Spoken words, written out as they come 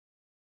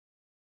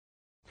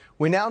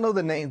We now know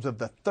the names of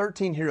the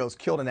 13 heroes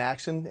killed in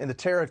action in the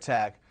terror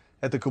attack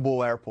at the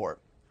Kabul airport.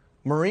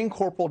 Marine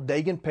Corporal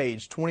Dagan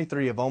Page,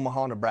 23, of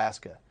Omaha,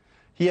 Nebraska.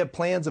 He had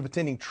plans of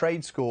attending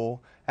trade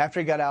school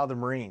after he got out of the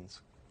Marines.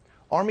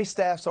 Army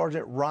Staff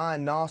Sergeant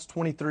Ryan Noss,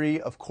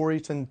 23, of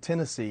Corryton,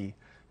 Tennessee.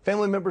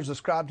 Family members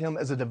described him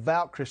as a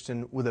devout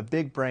Christian with a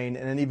big brain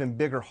and an even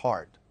bigger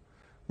heart.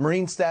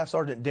 Marine Staff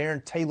Sergeant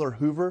Darren Taylor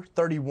Hoover,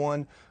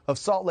 31, of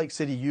Salt Lake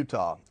City,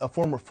 Utah, a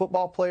former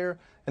football player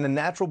and a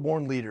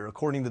natural-born leader,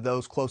 according to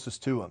those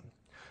closest to him.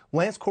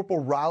 Lance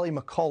Corporal Riley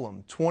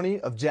McCollum, 20,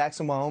 of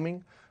Jackson,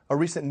 Wyoming, a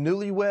recent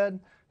newlywed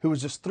who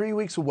was just 3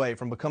 weeks away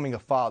from becoming a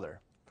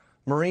father.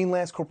 Marine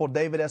Lance Corporal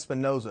David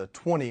Espinoza,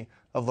 20,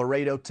 of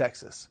Laredo,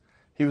 Texas.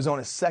 He was on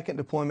his second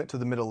deployment to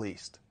the Middle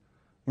East.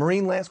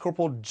 Marine Lance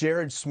Corporal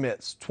Jared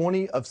Schmitz,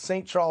 20, of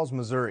St. Charles,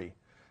 Missouri.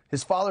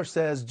 His father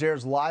says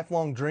Jared's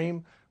lifelong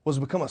dream was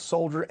to become a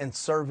soldier and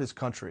serve his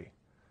country.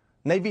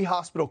 Navy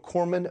Hospital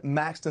Corpsman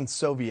Maxton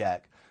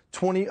Soviak,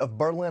 20, of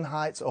Berlin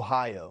Heights,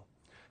 Ohio.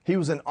 He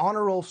was an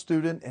honor roll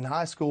student in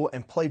high school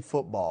and played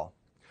football.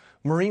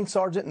 Marine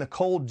Sergeant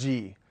Nicole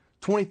G.,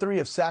 23,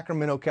 of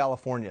Sacramento,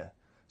 California.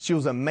 She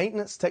was a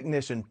maintenance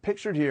technician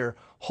pictured here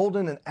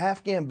holding an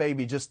Afghan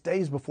baby just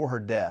days before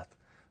her death.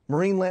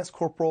 Marine Lance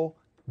Corporal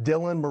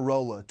Dylan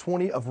Marola,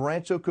 20, of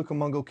Rancho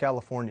Cucamonga,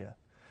 California.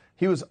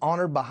 He was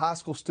honored by high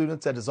school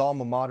students at his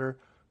alma mater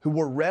who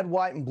wore red,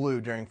 white, and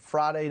blue during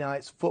Friday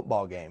night's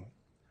football game.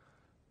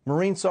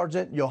 Marine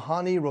Sergeant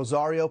Yohani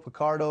Rosario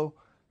Picardo,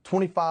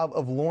 25,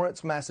 of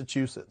Lawrence,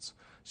 Massachusetts.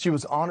 She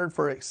was honored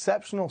for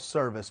exceptional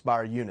service by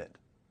our unit.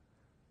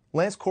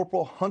 Lance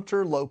Corporal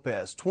Hunter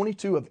Lopez,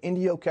 22, of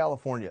Indio,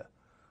 California.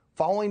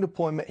 Following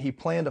deployment, he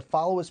planned to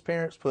follow his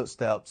parents'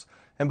 footsteps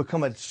and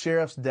become a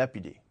sheriff's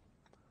deputy.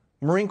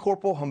 Marine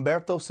Corporal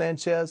Humberto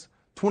Sanchez,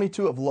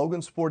 22, of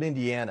Logansport,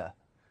 Indiana.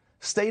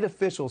 State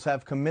officials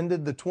have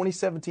commended the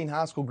 2017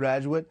 high school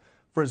graduate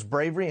for his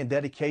bravery and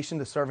dedication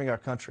to serving our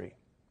country.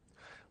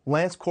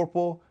 Lance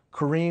Corporal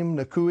Kareem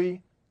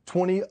Nakui,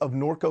 20, of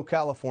Norco,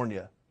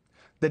 California.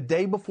 The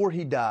day before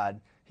he died,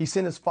 he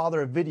sent his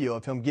father a video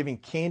of him giving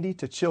candy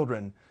to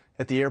children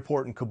at the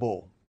airport in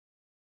Kabul.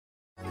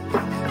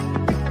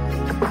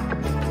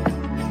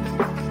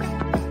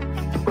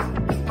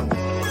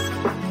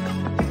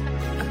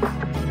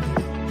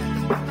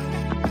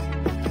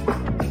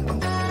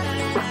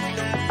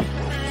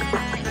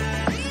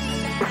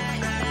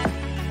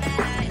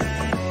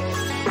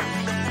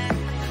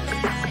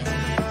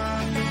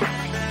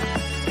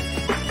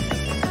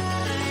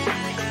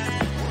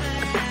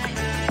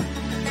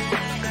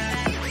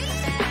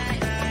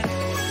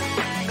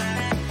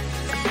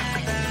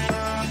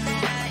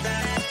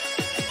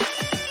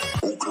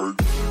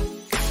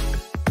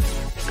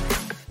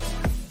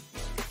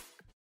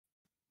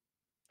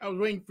 I was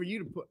waiting for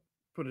you to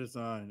put us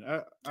on.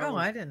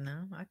 I didn't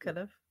know. I could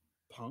have.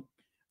 Punk.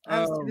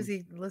 I was too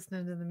busy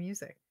listening to the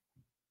music.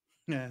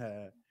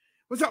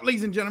 What's up,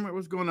 ladies and gentlemen?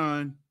 What's going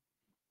on?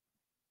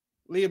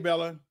 Leah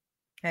Bella.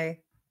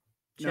 Hey.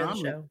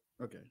 Show.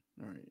 Okay.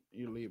 All right.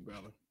 You're Leah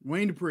Bella.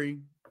 Wayne Dupree.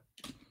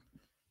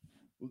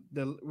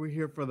 We're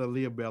here for the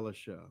Leah Bella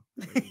show.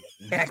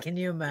 Yeah, can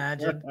you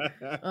imagine?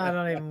 I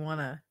don't even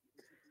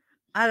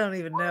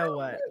know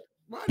what.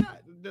 Why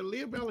not? The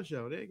Leah Bella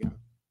show. There you go.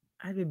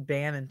 I'd be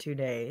banned in 2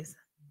 days.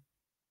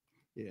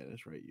 Yeah,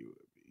 that's right. You would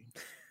be.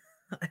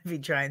 I'd be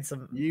trying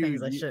some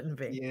things I shouldn't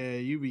be. Yeah,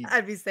 you'd be.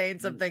 I'd be saying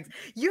some things.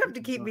 You have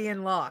to keep me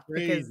in lock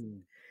because,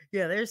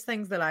 there's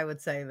things that I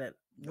would say that.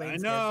 I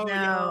know.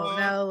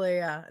 No,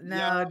 Leah.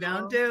 No,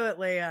 don't do it,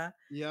 Leah.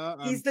 Yeah.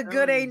 He's the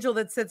good angel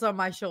that sits on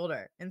my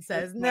shoulder and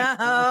says,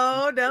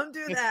 no, don't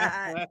do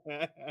that.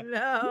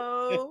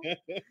 No.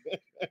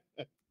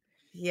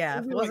 Yeah,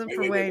 if it wasn't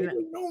for Wayne.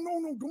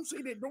 No, don't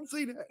say that. Don't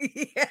say that.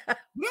 Yeah. I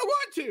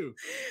want to.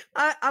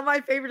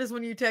 My favorite is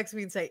when you text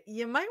me and say,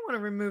 you might want to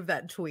remove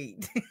that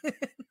tweet.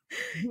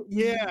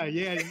 Yeah.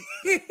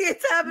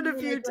 It's happened a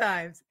few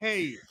times.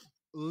 Hey,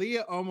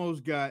 Leah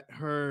almost got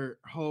her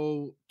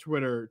whole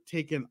Twitter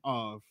taken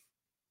off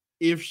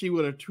if she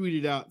would have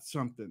tweeted out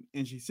something.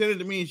 And she sent it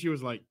to me and she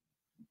was like,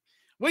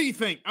 what do you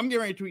think? I'm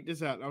getting ready to tweet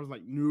this out. I was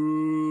like,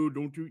 no,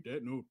 don't tweet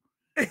that. No.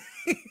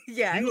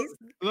 Yeah.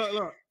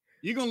 Look.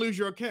 You're gonna lose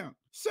your account.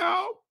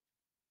 So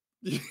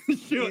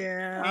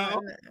yeah.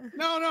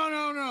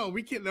 No.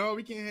 We can't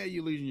have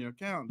you losing your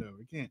account though.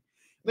 We can't.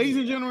 Ladies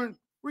and gentlemen,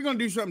 we're gonna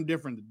do something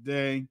different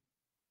today.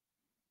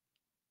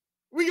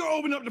 We're gonna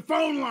open up the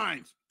phone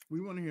lines. We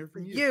want to hear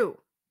from you.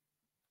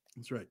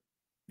 That's right.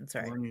 We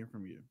want to hear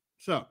from you.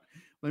 So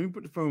let me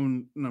put the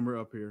phone number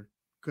up here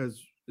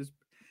because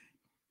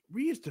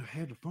we used to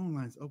have the phone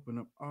lines open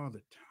up all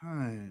the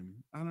time.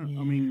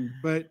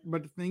 But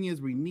the thing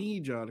is, we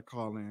need y'all to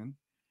call in.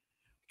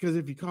 Because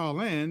if you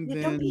call in,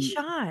 then don't be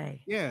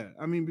shy. Yeah,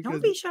 because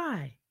don't be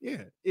shy.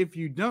 Yeah, if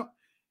you don't,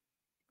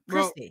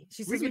 Christy,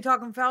 she says we're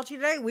talking Fauci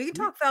today. We can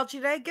talk Fauci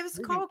today. Give us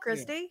a call,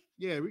 Christy.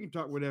 Yeah, we can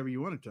talk whatever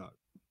you want to talk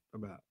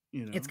about.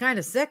 It's kind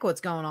of sick what's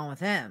going on with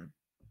him.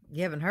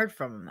 You haven't heard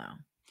from him though.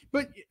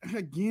 But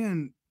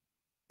again,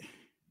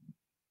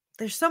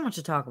 there's so much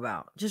to talk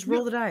about. Just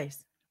roll the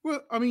dice.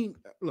 Well, I mean,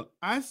 look,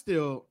 I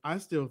still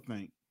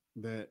think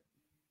that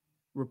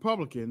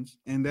Republicans,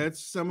 and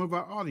that's some of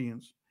our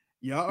audience,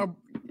 y'all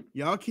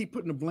keep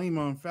putting the blame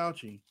on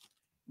Fauci,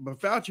 but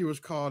Fauci was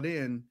called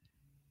in,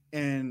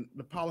 and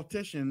the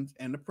politicians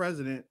and the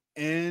president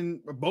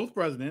and both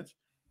presidents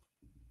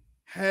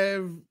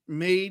have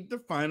made the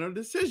final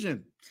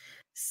decision.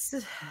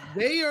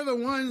 They are the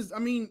ones. I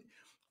mean,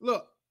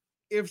 look,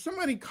 if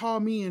somebody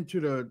called me into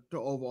the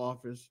Oval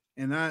Office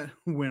and I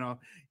went off,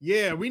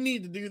 yeah, we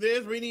need to do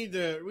this. We need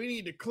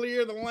to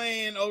clear the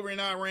land over in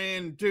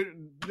Iran.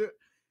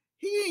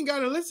 He ain't got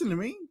to listen to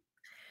me.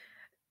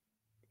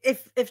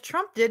 If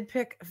Trump did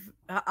pick,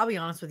 I'll be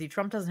honest with you,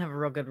 Trump doesn't have a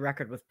real good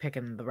record with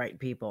picking the right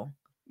people.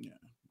 Yeah,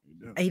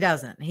 he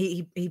doesn't.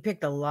 He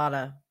picked a lot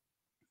of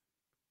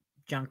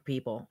junk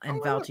people,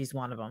 and Fauci's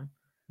one of them.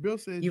 Bill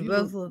says you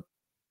both look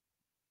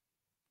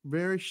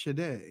very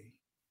shade.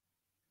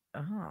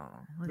 Oh,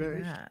 look very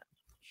at that.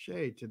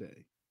 Shade today.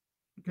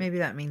 Okay. Maybe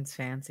that means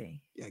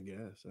fancy. Yeah, I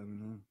guess. I don't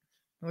know.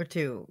 Or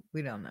two.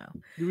 We don't know.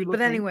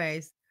 But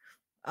anyways,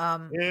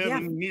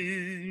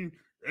 Ebony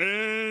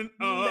and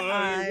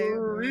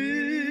ivory.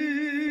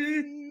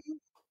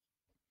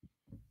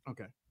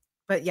 Okay.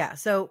 But yeah,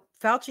 so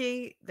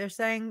Fauci, they're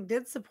saying,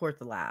 did support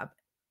the lab,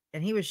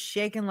 and he was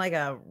shaking like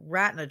a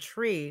rat in a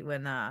tree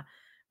when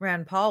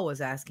Rand Paul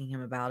was asking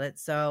him about it.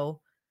 So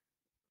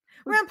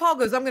Rand Paul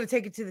goes, I'm going to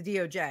take it to the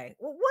DOJ.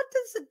 Well, what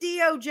does the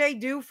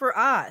DOJ do for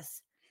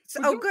us?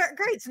 So,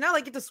 great. So now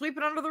they get to sweep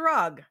it under the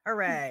rug.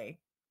 Hooray.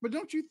 But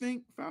don't you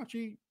think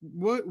Fauci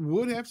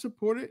would have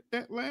supported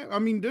that lab? I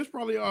mean, there's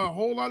probably a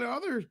whole lot of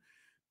other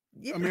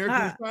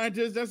American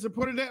scientists that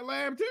supported that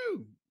lab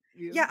too.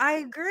 Yeah, I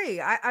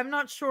agree. I'm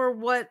not sure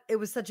what it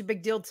was such a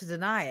big deal to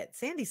deny it.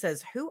 Sandy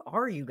says, who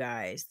are you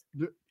guys?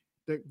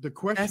 The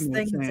question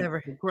is,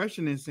 the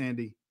question is,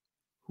 Sandy,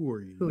 who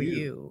are you? Who are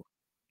you?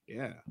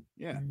 Yeah.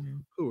 Mm-hmm.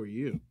 Who are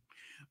you?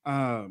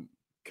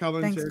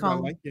 Kellen says, I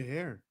like your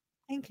hair.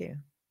 Thank you.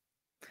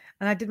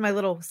 And I did my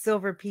little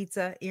silver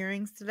pizza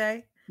earrings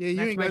today. Yeah,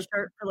 you ain't got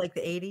shirt for like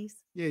the 80s.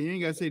 Yeah, you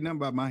ain't got to say nothing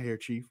about my hair,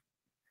 Chief.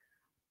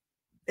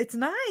 It's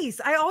nice.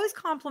 I always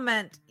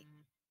compliment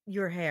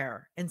your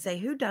hair and say,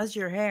 who does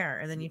your hair?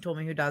 And then you told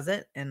me who does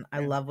it, and I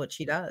love what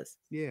she does.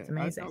 Yeah, it's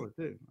amazing. I tell it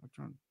too. I'm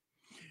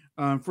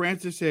trying.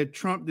 Francis said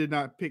Trump did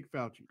not pick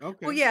Fauci.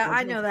 Okay. Well, yeah,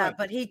 I know that,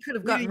 but he could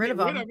have gotten rid of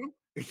him.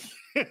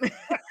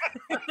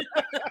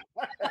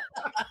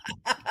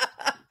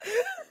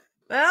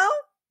 Well,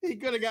 he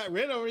could have got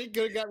rid of him. He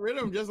could have got rid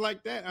of him just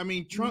like that. I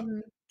mean,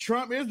 Trump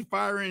is the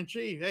fire in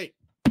chief. Hey,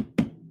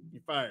 you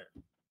fired.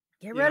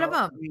 Get rid of him.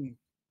 I mean,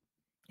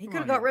 he could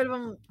have got rid of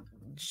him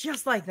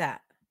just like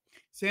that.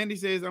 Sandy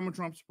says, I'm a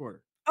Trump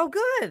supporter. Oh,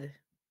 good.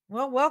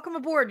 Well, welcome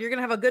aboard. You're going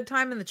to have a good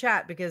time in the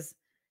chat because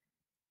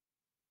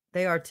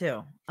they are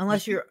too.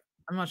 Unless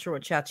I'm not sure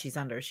what chat she's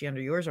under. Is she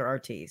under yours or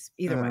RT's?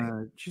 Either way.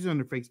 She's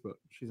under Facebook.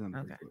 She's under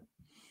Facebook.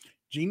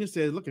 Gina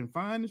says, looking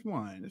fine as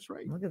wine. That's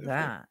right. Look at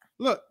that. Right.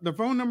 Look, the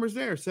phone number's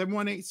there.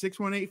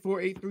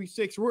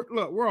 718-618-4836.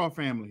 We're all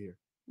family here.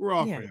 We're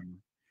all family.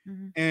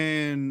 Mm-hmm.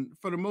 And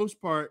for the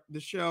most part, the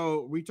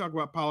show, we talk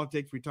about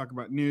politics. We talk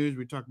about news.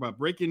 We talk about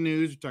breaking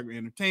news. We talk about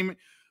entertainment.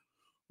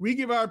 We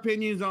give our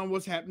opinions on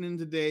what's happening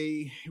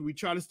today. We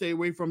try to stay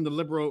away from the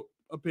liberal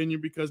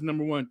opinion because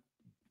number one,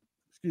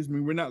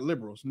 we're not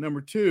liberals. Number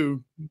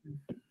two,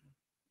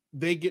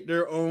 they get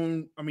their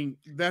own. I mean,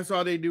 that's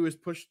all they do is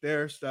push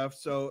their stuff.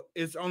 So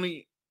it's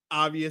only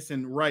obvious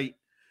and right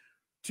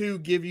to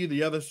give you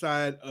the other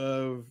side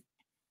of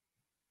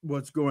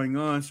what's going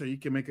on so you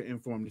can make an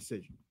informed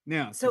decision.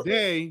 Now,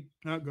 today,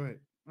 go ahead.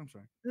 I'm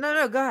sorry.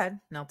 No, go ahead.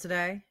 No,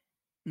 today.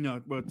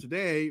 No, but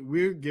today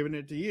we're giving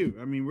it to you.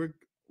 I mean, we're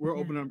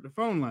opening up the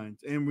phone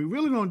lines, and we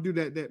really don't do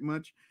that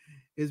much.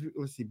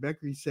 Let's see.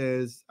 Becky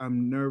says,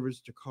 I'm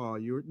nervous to call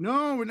you.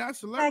 No, we're not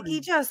celebrities. Becky,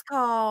 just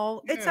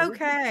call. Yeah, it's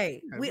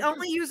okay. We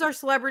only use our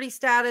celebrity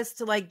status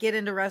to like get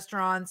into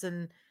restaurants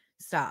and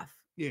stuff.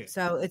 Yeah.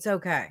 So it's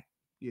okay.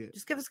 Yeah.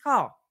 Just give us a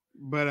call.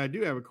 But I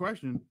do have a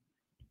question,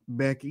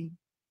 Becky.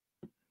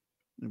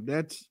 If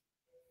that's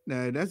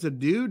a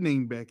dude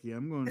named Becky,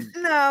 I'm going to...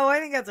 No, I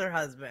think that's her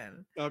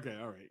husband. Okay,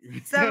 all right.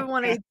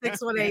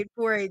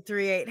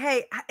 718-618-4838.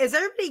 Hey, is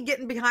everybody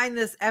getting behind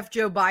this F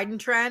Joe Biden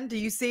trend? Do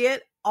you see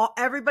it?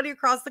 Everybody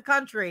across the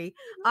country.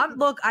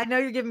 Look, I know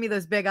you're giving me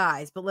those big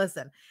eyes, but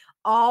listen,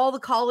 all the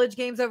college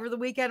games over the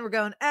weekend were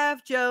going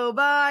F Joe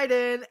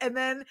Biden, and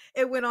then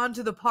it went on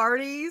to the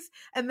parties,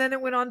 and then it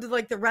went on to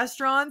like the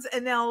restaurants,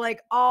 and now like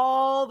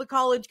all the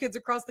college kids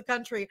across the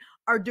country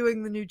are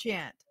doing the new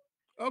chant.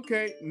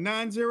 Okay,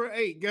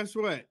 908. Guess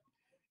what?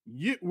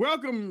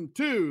 Welcome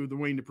to the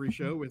Wayne Dupree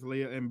Show with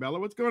Leah and Bella.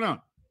 What's going on?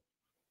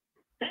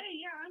 Hey,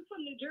 yeah, I'm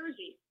from New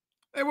Jersey.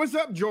 Hey, what's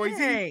up, Joycey?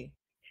 Hey.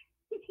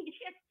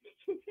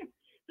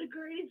 The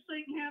greatest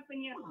thing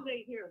happened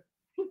yesterday here.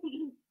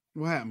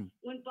 What happened?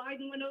 When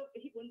Biden went over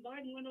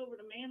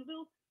to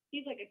Manville,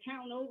 he's like a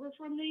town over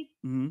from me.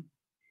 Mm-hmm.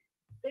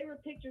 There were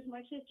pictures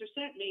my sister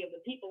sent me of the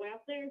people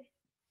out there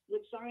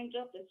with signs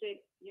up that said,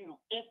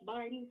 F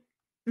Biden.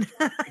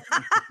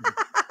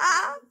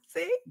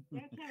 See?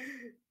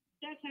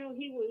 That's how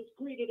he was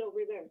greeted over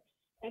there.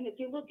 And if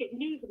you look at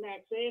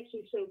Newsmax, they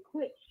actually show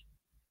clips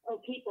of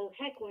people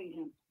heckling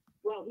him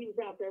while he was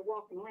out there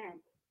walking around.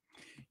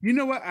 You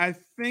know what? I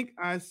think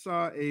I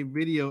saw a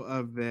video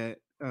of that.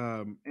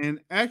 And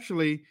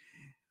actually,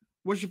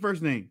 what's your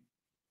first name?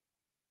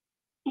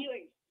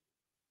 Elaine.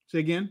 Say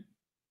again.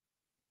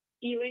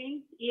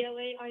 Elaine,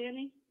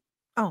 Elaine.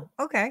 Oh,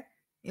 okay.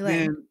 Elaine.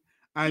 Then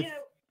I Yeah,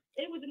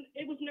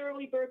 it was an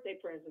early birthday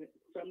present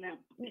from them.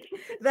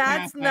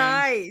 That's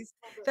nice.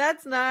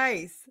 That's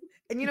nice.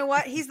 And you know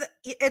what?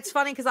 It's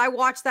funny because I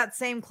watched that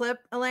same clip,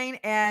 Elaine,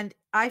 and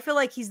I feel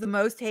like he's the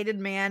most hated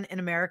man in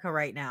America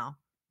right now,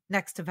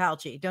 next to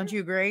Fauci. Don't you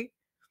agree?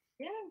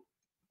 Yeah,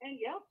 and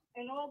yep,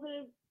 and all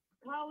the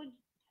college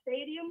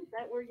stadiums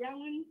that were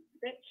yelling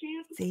that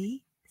chant.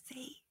 See.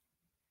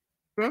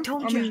 well,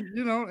 told I ya. mean,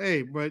 you know,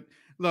 hey, but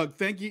look,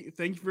 thank you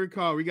for your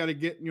call. We got to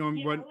get you on.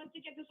 Yeah, But I'll let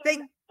you get this Thank-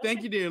 over. thank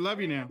Okay. you, dear. Love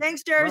you now.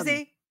 Thanks, Love you.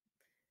 Jersey.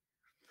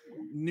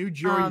 New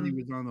Jersey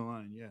was on the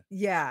line. Yeah.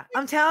 Yeah,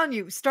 I'm telling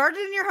you, start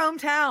it in your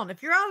hometown.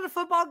 If you're out at a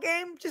football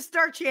game, just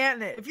start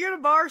chanting it. If you're at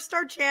a bar,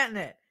 start chanting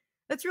it.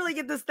 Let's really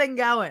get this thing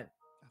going.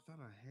 I thought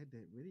I had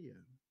that video.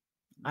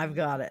 I've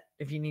got it.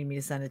 If you need me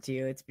to send it to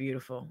you, it's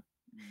beautiful.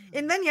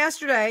 And then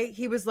yesterday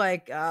he was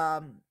like,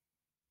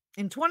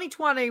 in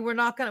 2020, we're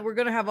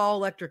gonna have all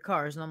electric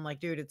cars. And I'm like,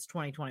 dude, it's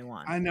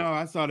 2021. I know.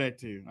 I saw that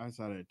too. Yeah.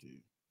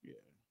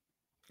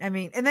 I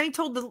mean, and then he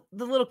told the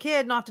little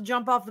kid not to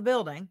jump off the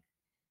building.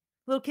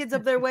 Little kid's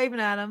up there waving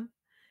at him.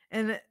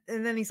 And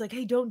then he's like,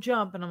 hey, don't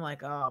jump. And I'm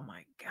like, oh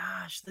my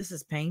gosh, this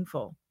is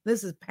painful.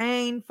 This is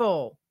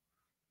painful.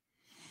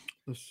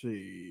 Let's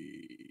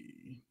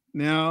see.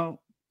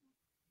 Now,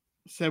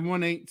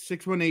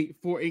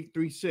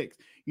 718-618-4836.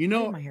 You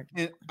know, My hair.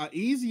 an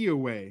easier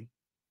way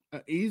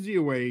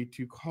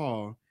to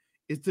call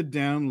is to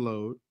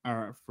download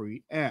our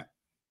free app.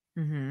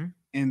 Mm-hmm.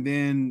 And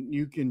then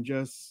you can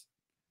just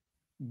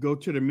go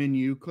to the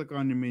menu, click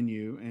on the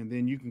menu, and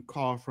then you can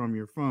call from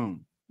your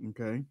phone.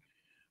 Okay.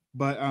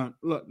 But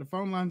look, the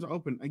phone lines are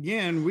open.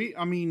 Again,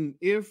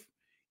 if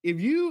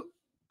you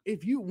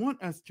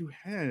want us to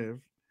have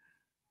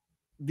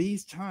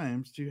these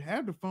times to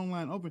have the phone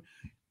line open,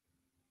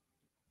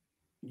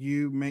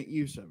 you make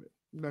use of it.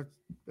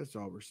 That's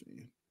all we're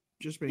saying.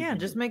 Just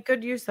Make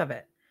good use of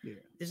it.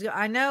 Yeah.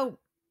 I know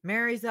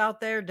Mary's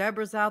out there,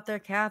 Deborah's out there,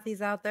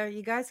 Kathy's out there.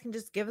 You guys can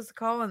just give us a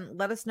call and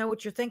let us know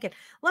what you're thinking.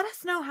 Let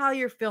us know how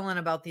you're feeling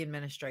about the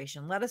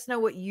administration. Let us know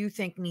what you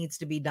think needs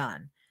to be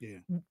done. Yeah.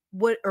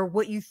 What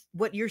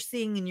you're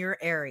seeing in your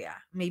area.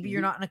 Maybe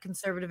you're not in a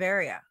conservative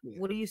area. Yeah.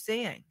 What are you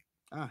seeing?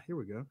 Here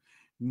we go.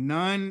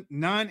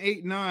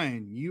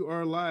 989. You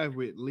are live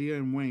with Leah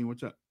and Wayne.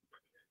 What's up?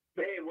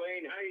 Hey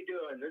Wayne, how you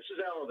doing? This is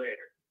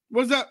Elevator.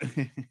 What's up?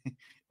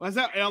 What's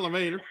up,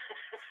 Elevator?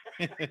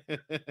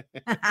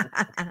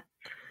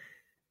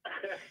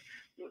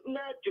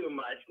 Not too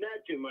much.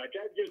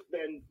 I've just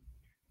been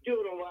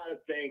doing a lot of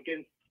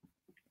thinking.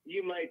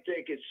 You might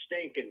think it's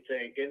stinking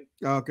thinking.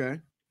 Okay.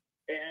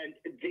 And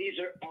these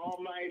are all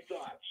my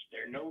thoughts.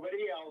 They're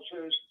nobody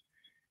else's.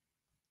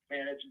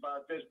 And it's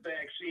about this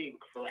vaccine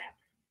crap.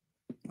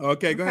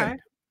 Okay, go ahead.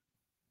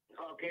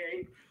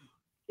 Okay.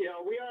 You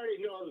know, we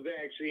already know the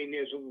vaccine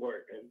isn't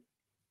working.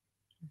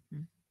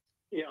 Mhm.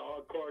 You know,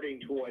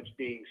 according to what's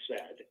being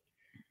said.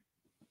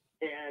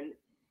 And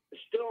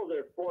still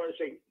they're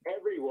forcing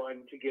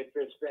everyone to get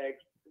this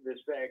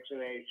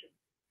vaccination.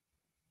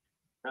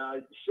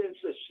 Since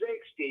the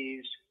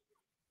 60s,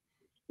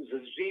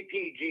 the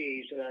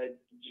ZPGs,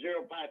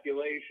 zero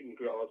population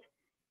growth,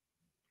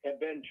 have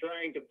been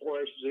trying to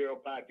force zero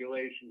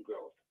population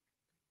growth.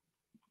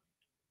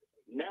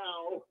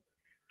 Now,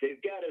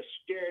 they've got us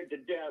scared to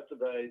death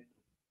of a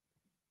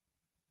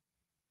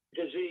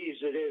disease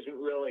that isn't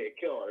really a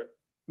killer,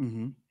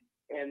 Mm-hmm.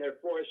 and they're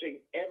forcing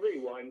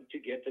everyone to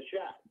get the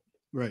shot.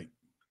 Right.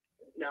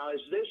 Now, is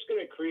this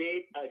going to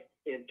create an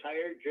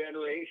entire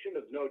generation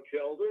of no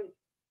children?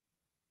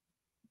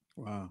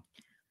 Wow.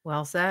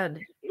 Well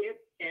said. If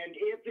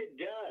it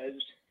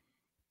does,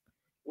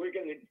 we're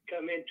going to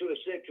come into a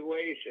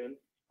situation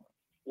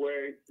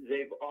where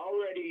they've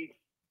already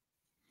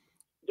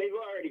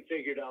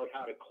figured out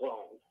how to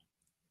clone.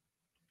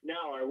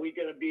 Now, are we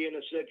going to be in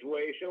a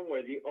situation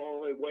where the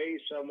only way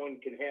someone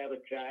can have a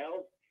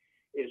child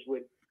is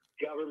with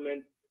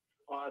government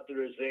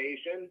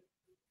authorization,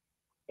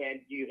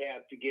 and you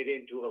have to get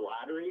into a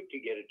lottery to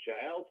get a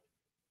child?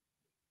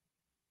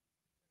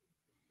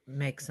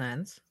 Makes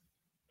sense.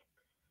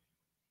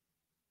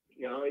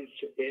 You know,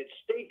 it's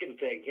stinking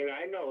thinking.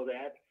 I know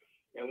that.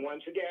 And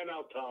once again,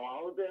 I'll tell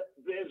all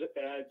listeners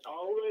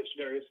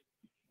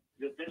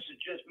that this is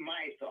just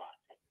my thought.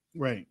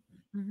 Right.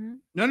 Mm-hmm.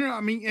 No.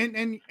 I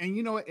mean, and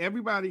you know what?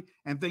 Everybody,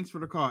 and thanks for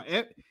the call.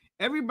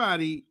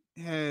 Everybody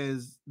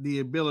has the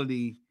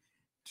ability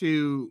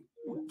to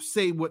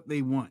say what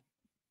they want.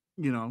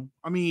 You know,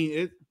 I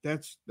mean,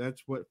 that's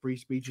what free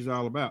speech is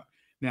all about.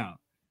 Now,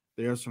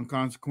 there are some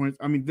consequences.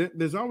 I mean,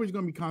 there's always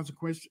going to be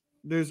consequences.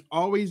 There's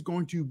always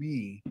going to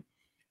be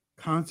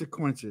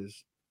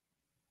consequences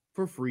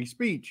for free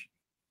speech.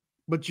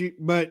 But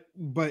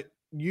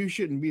you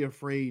shouldn't be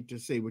afraid to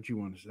say what you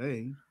want to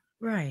say.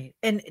 Right.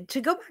 And to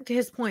go back to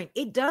his point,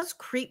 it does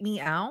creep me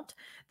out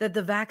that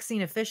the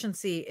vaccine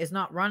efficiency is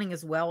not running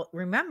as well.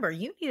 Remember,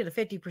 you needed a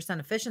 50%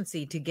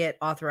 efficiency to get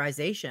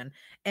authorization.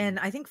 And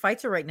I think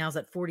Pfizer right now is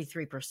at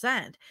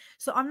 43%.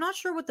 So I'm not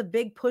sure what the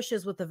big push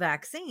is with the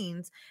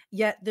vaccines,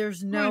 yet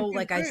there's no,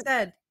 like I 100%.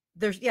 said,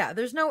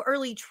 there's no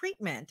early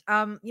treatment.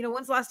 When's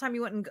the last time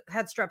you went and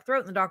had strep throat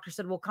and the doctor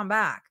said, "Well, come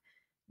back"?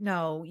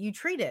 No, you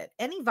treat it.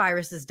 Any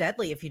virus is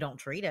deadly if you don't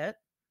treat it.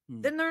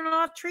 Then they're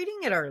not treating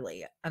it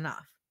early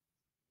enough.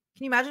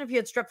 Can you imagine if you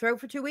had strep throat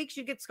for 2 weeks,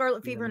 you'd get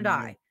scarlet fever and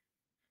die?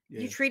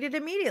 You treat it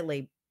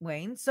immediately,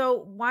 Wayne.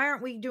 So why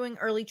aren't we doing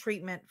early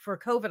treatment for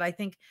COVID? I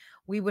think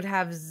we would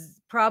have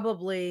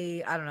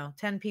probably, I don't know,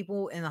 10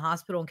 people in the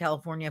hospital in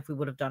California if we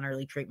would have done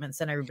early treatment,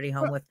 sent everybody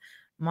home with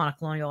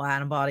monoclonal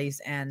antibodies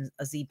and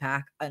a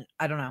Z-Pack.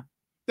 I don't know.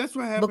 That's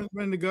what happens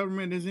when the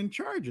government is in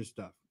charge of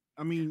stuff.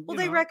 I mean, well,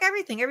 they wreck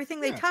everything.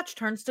 Everything they touch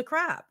turns to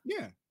crap.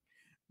 Yeah.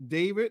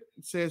 David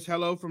says,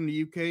 hello from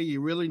the UK.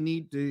 You really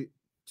need to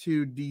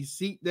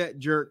de-seat that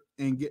jerk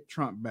and get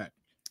Trump back.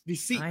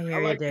 De-seat. I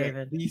hear like you,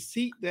 David. That.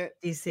 De-seat that.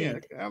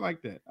 De-seat. Yeah, I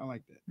like that. I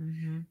like that.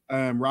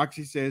 Mm-hmm.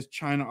 Roxy says,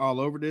 China all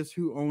over this.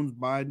 Who owns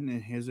Biden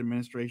and his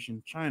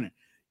administration? China.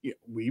 Yeah,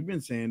 we've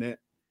been saying that.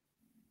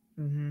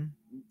 Mm-hmm.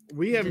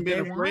 We haven't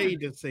been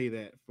afraid to say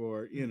that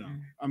for,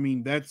 I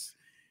mean, that's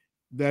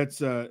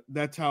how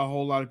a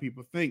whole lot of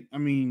people think. I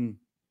mean,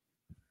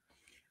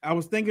 I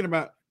was thinking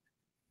about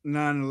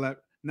 9/11.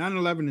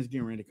 9/11 is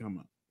getting ready to come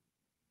up.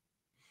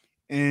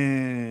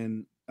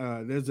 And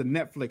there's a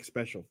Netflix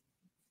special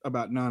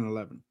about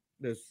 9/11.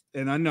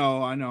 And I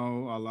know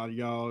a lot of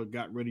y'all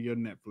got rid of your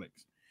Netflix.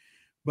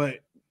 But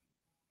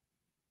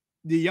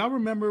do y'all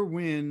remember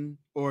when,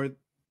 or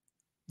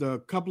the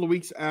couple of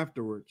weeks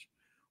afterwards,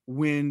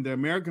 when the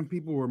American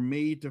people were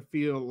made to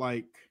feel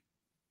like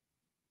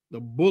the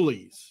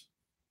bullies?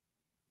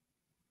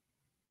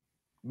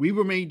 We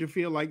were made to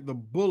feel like the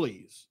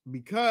bullies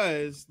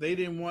because they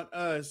didn't want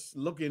us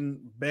looking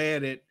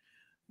bad at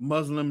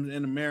Muslims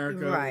in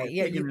America, right?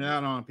 Or taking it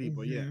out on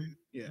people. Mm-hmm.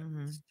 Yeah.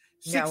 Mm-hmm.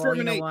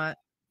 678.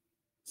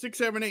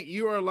 678.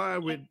 You are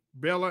live with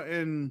Bella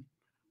and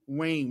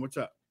Wayne. What's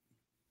up?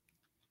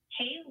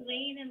 Hey,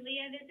 Wayne and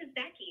Leah. This is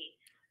Becky.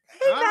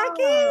 Hey,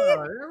 Becky.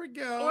 There we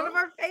go. One of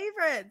our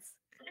favorites.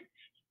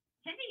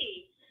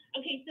 Hey.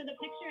 Okay, so the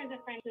picture is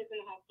a friend who's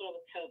in the hospital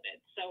with COVID.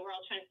 So we're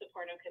all trying to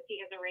support him because he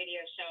has a radio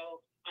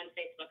show on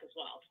Facebook as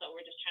well. So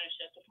we're just trying to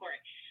show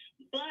support.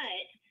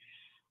 But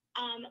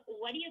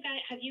what do you guys,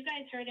 have you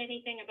guys heard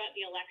anything about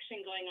the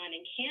election going on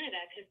in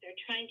Canada? Because they're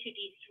trying to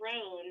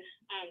dethrone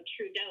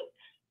Trudeau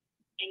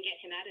and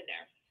get him out of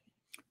there.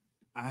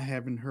 I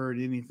haven't heard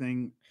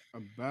anything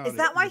about it.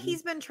 Is that why he's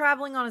been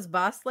traveling on his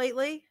bus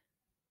lately?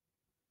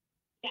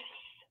 Yes.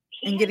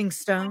 And getting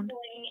stoned?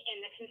 And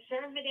the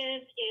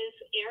conservative is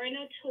Aaron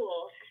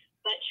O'Toole,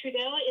 but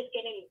Trudeau is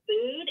getting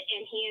booed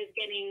and he is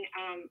getting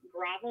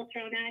gravel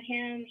thrown at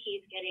him.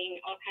 He's getting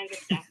all kinds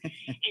of stuff.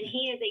 And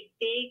he is a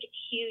big,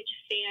 huge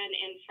fan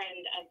and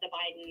friend of the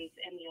Bidens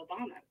and the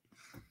Obamas.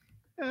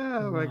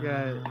 Oh my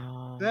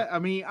God. That, I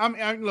mean,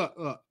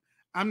 look,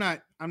 I'm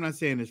not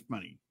saying it's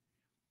funny,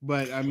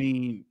 but I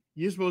mean,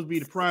 you're supposed to be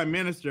the prime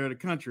minister of the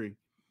country.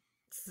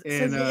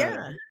 And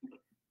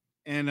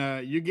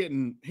and you're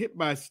getting hit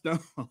by a stone.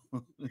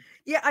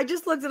 Yeah, I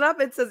just looked it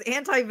up. It says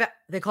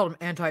they call them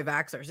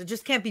anti-vaxxers. It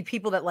just can't be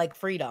people that like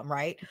freedom,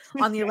 right?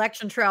 On the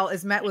election trail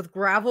is met with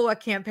gravel at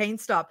campaign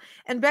stop.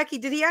 And Becky,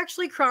 did he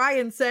actually cry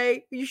and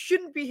say, "You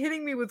shouldn't be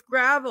hitting me with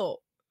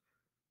gravel"?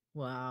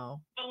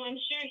 Wow. Oh, I'm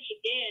sure he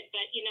did, but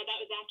that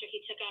was after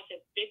he took off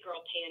his big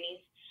girl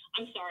panties.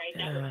 I'm sorry,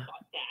 that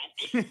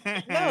was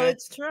bad. No,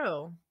 it's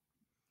true.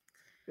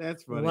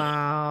 That's funny.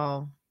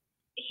 Wow.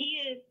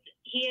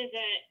 He is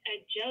a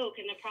joke,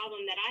 and the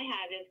problem that I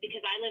have is because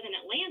I live in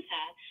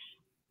Atlanta,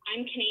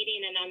 I'm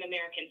Canadian and I'm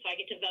American, so I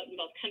get to vote in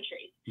both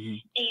countries. Mm-hmm.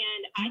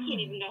 And I can't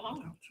even go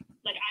home.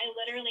 Like, I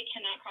literally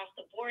cannot cross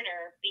the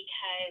border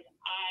because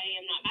I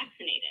am not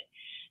vaccinated.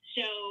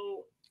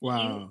 So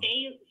wow.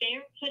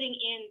 They're putting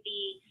in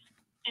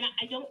and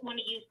I don't want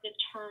to use the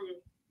term,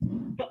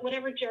 but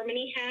whatever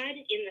Germany had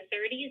in the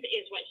 30s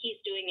is what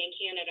he's doing in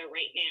Canada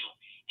right now.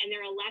 And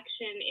their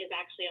election is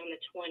actually on the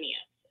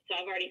 20th. So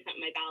I've already sent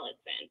my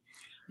ballots in,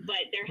 but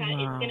it's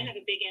going to have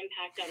a big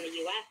impact on the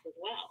U.S. as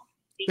well,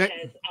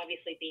 because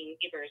obviously being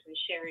neighbors and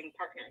sharing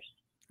partners.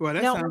 Well,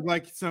 that sounds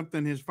like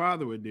something his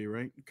father would do,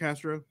 right,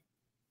 Castro?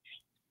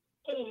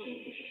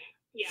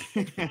 Yeah. He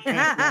used to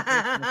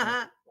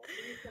have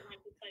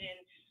to put in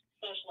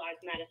socialized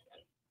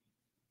medicine.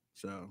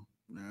 So.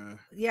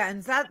 Yeah,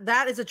 and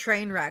that is a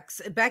train wreck.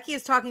 Becky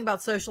is talking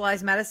about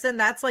socialized medicine.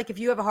 That's like if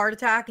you have a heart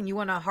attack and you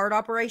want a heart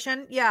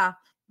operation,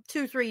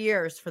 2-3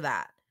 years for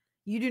that.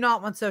 You do not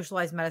want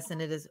socialized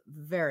medicine. It is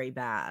very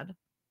bad.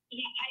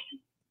 Yeah,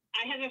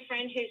 I have a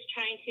friend who's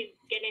trying to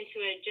get into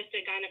just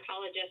a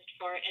gynecologist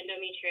for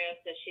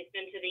endometriosis. She's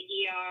been to the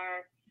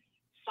ER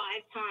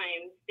 5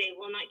 times. They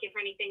will not give her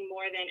anything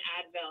more than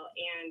Advil,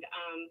 and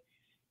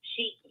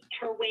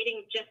her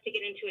waiting just to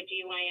get into a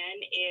GYN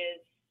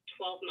is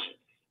 12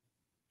 months.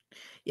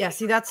 Yeah,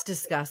 see, that's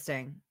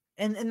disgusting.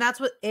 And that's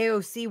what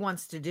AOC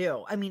wants to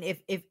do. I mean,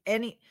 if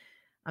any,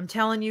 I'm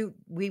telling you,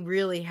 we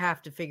really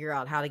have to figure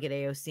out how to get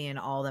AOC and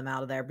all of them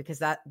out of there, because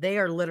that they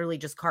are literally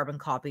just carbon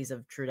copies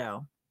of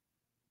Trudeau.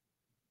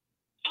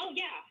 Oh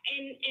yeah,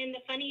 and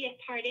the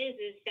funniest part is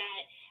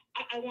that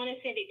I want to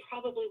say they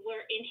probably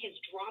were in his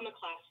drama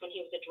class when he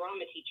was a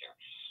drama teacher.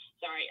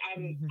 Sorry, I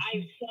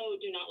so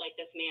do not like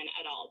this man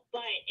at all.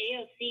 But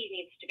AOC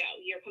needs to go.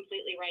 You're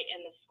completely right.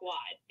 In the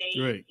squad,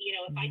 Right. you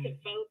know, if I could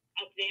vote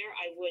up there,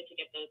 I would, to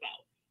get those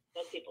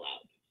people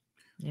out.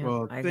 Yeah,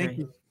 Well, I thank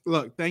agree. you.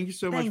 Look, thank you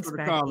so Thanks, much for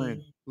the call in.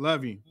 Becky.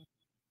 Love you.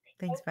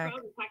 Thanks, No Beck.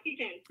 problem. Talk to you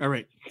soon. All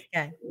right.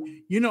 Okay.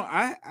 You know,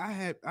 I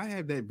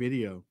had that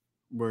video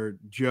where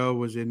Joe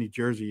was in New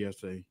Jersey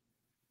yesterday.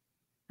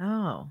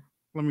 Oh,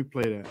 Let me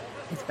play that.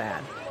 it's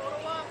bad.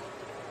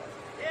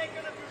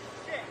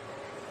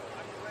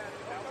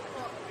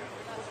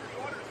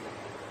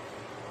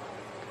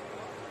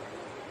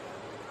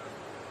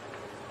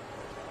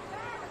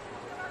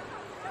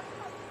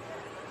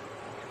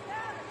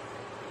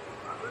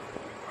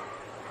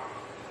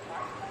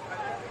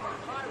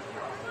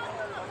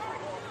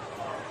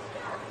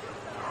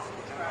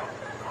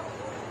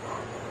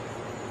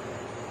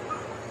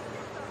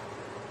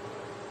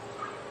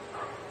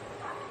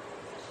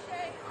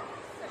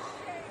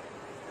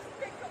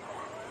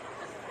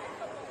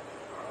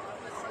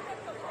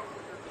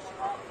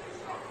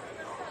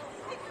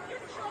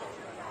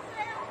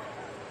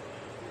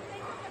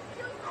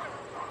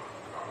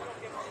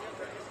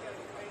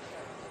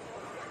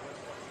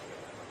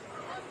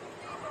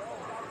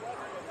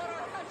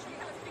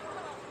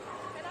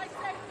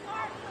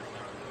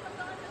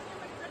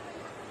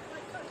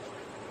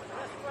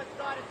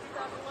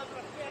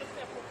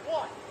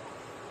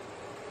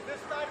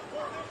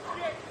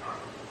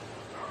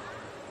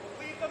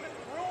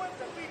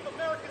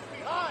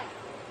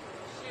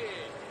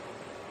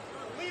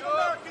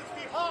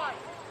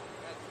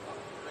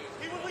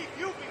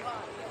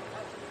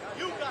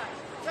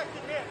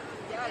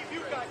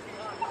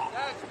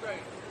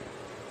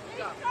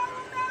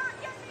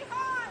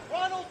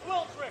 Ronald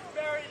Wiltrick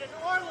buried in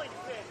Arlington,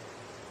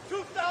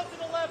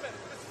 2011,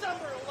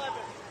 December 11th.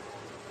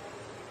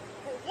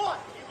 For what?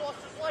 He lost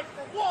his life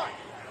for what?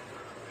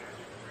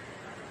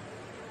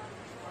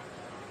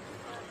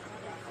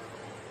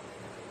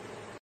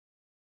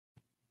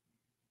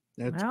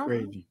 That's Well,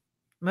 crazy.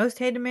 Most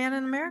hated man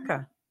in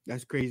America.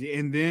 That's crazy.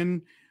 And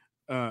then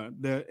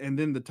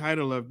the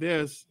title of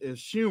this is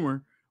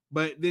Schumer,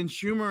 but then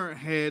Schumer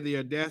had the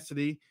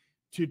audacity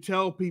to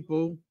tell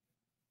people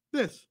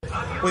this.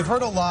 We've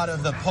heard a lot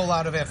of the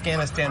pullout of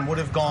Afghanistan would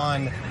have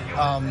gone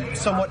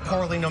somewhat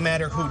poorly no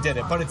matter who did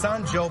it, but it's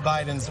on Joe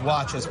Biden's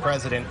watch as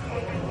president.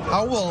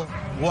 How will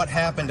what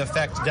happened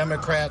affect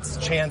Democrats'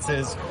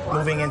 chances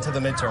moving into the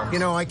midterms? You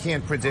know, I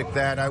can't predict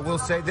that. I will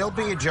say there'll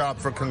be a job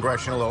for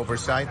congressional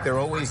oversight. There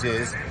always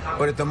is.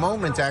 But at the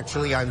moment,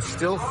 actually, I'm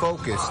still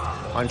focused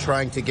on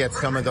trying to get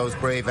some of those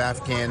brave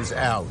Afghans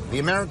out. The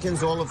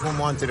Americans, all of whom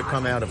wanted to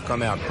come out, have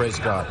come out, praise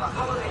God.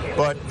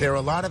 But there are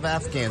a lot of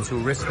Afghans who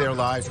risked their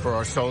lives for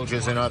our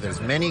soldiers and others.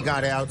 Many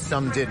got out,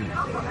 some didn't.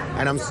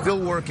 And I'm still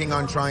working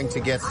on trying to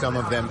get some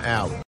of them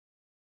out.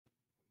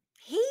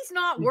 He's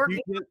not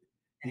working.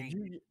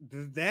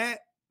 That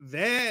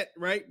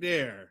right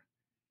there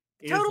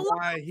is Total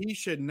why he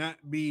should not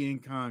be in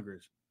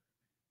Congress.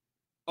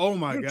 Oh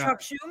my Who, God.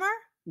 Chuck Schumer?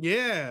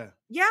 Yeah.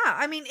 Yeah,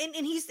 I mean, and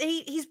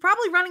he's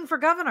probably running for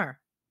governor,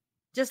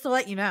 just to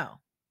let you know.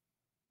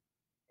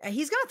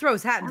 He's going to throw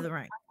his hat into the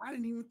ring. I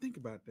didn't even think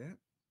about that.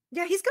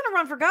 Yeah, he's going to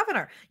run for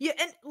governor. Yeah,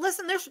 and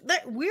listen,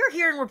 we're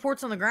hearing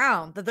reports on the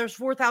ground that there's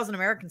 4,000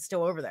 Americans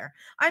still over there.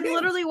 I'm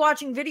literally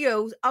watching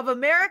videos of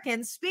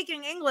Americans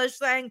speaking English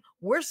saying,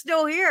 "We're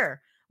still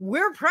here.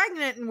 We're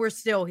pregnant and we're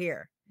still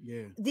here."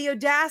 Yeah. The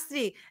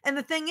audacity. And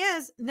the thing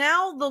is,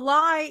 now the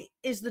lie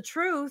is the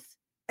truth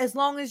as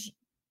long as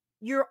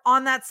you're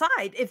on that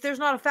side. If there's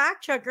not a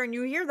fact checker and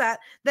you hear that,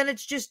 then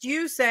it's just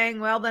you saying,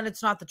 well, then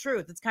it's not the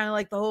truth. It's kind of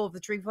like the whole "if the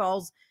tree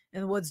falls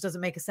in the woods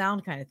doesn't make a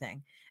sound" kind of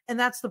thing. And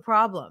that's the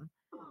problem.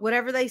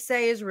 Whatever they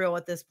say is real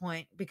at this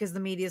point because the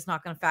media is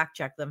not going to fact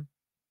check them.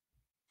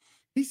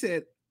 He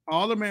said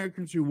all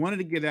Americans who wanted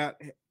to get out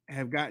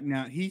have gotten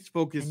out. He's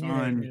focused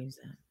on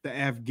the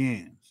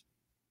Afghans.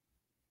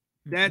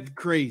 That's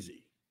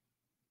crazy.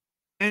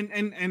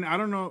 And I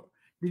don't know.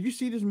 Did you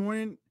see this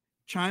morning?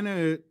 China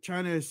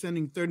is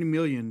sending 30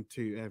 million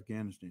to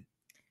Afghanistan.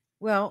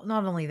 Well,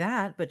 not only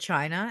that, but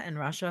China and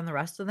Russia and the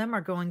rest of them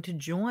are going to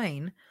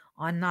join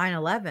on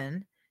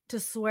 9/11 to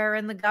swear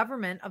in the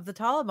government of the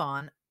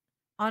Taliban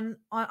on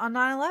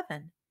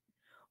 9/11.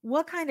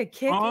 What kind of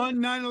kick on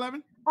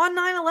 9/11? On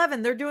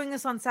 9/11, they're doing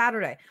this on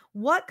Saturday.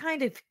 What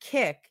kind of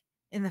kick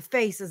in the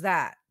face is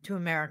that to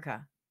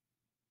America?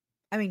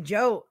 I mean,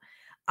 Joe,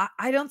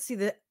 I don't see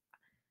the.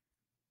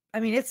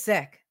 I mean, it's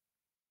sick.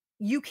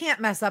 You can't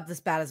mess up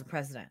this bad as a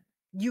president.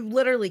 You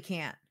literally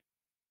can't.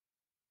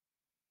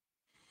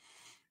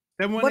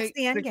 What's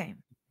the end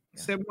game?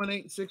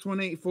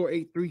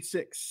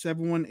 718-618-4836.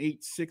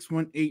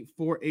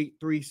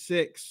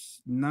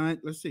 718-618-4836.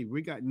 Let's see.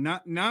 We got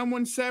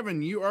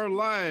 917. You are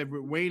live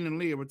with Wayne and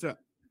Leah. What's up?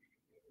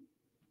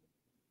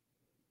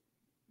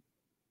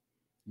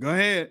 Go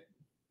ahead.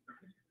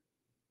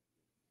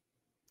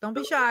 Don't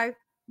be shy.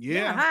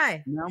 Yeah.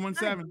 Hi.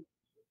 917.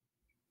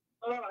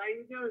 Hello, how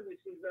you doing? This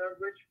is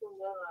Rich from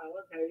Long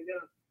Island. How you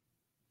doing?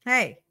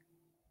 Hey.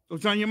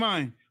 What's on your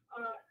mind?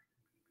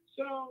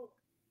 So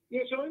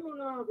in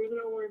Long Island, even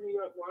though we're in New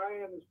York, where I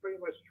am is pretty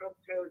much Trump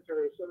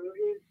territory. So there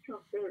is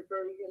Trump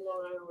territory in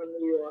Long Island,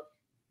 New York.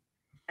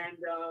 And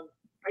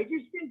I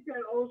just think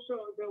that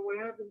also that what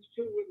happens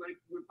too with like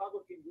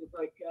Republicans is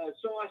like,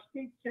 so our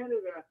state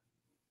senator,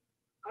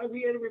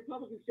 we had a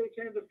Republican state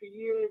senator for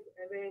years,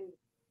 and then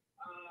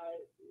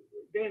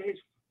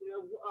his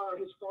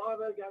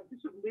father got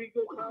into some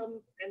legal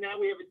problems, and now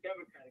we have a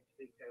Democratic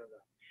state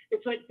senator.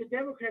 It's like the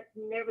Democrats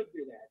never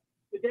do that.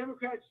 The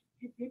Democrats,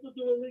 people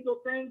do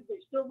illegal things,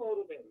 they still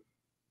vote them in.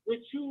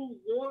 We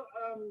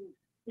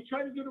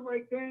try to do the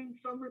right thing.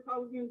 Some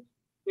Republicans,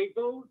 they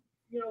vote.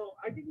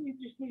 I think we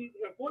just need.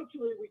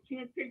 Unfortunately, we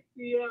can't take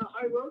the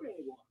high road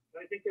anymore.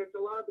 I think that's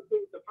a lot of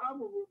the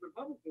problem with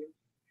Republicans.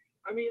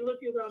 I mean,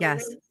 look at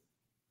yes.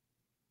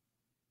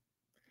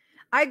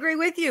 I agree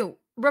with you.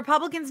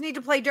 Republicans need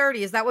to play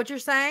dirty. Is that what you're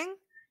saying?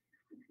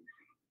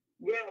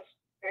 Yes,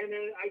 and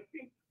I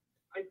think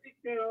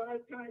that a lot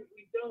of times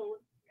we don't,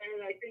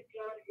 and I think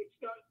it's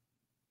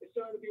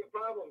starting to be a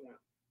problem now.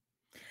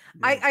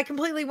 I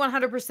completely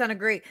 100%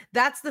 agree.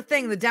 That's the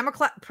thing.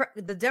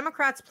 The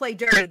Democrats play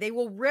dirty. They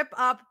will rip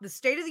up the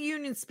State of the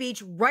Union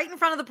speech right in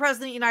front of the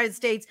President of the United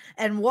States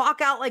and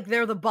walk out like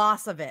they're the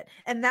boss of it.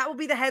 And that will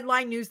be the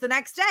headline news the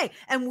next day.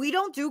 And we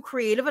don't do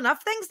creative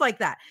enough things like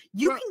that.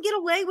 You can get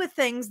away with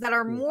things that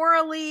are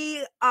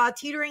morally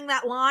teetering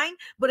that line,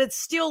 but it's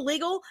still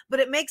legal,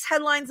 but it makes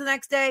headlines the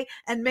next day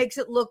and makes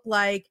it look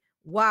like,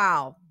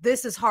 wow,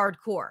 this is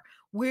hardcore.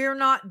 We're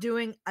not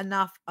doing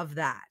enough of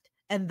that.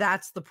 And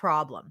that's the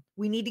problem.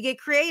 We need to get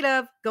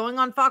creative. Going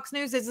on Fox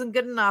News isn't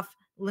good enough,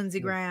 Lindsey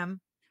Graham.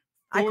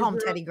 I call him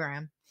Teddy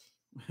Graham.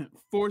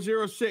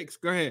 406.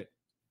 Go ahead.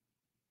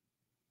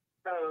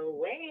 Oh,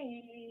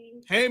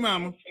 Wayne. Hey,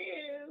 Mama.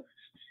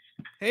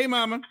 Hey,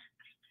 Mama.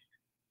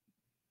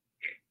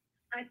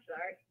 I'm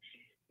sorry.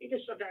 You're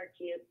just so darn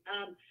cute.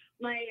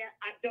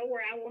 Don't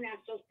worry, I won't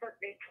ask those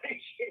pertinent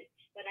questions,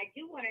 but I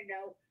do want to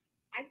know.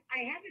 I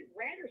haven't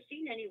read or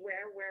seen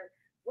anywhere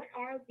what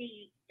are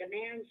the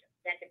demands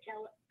that the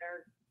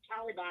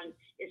Taliban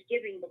is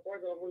giving before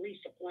they'll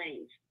release the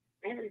planes.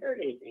 I haven't heard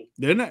anything.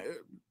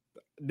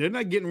 They're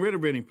not getting rid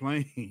of any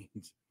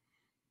planes.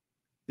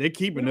 They're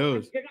keeping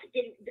those.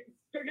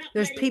 They're not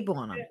There's people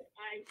on them.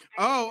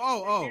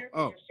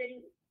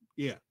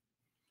 Yeah.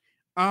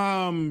 They're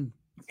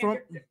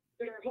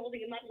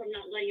holding them up from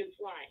not letting them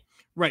fly.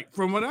 Right.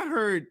 From what I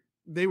heard,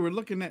 they were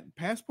looking at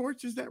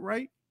passports. Is that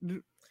right?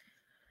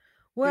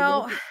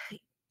 Well,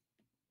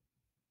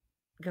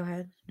 go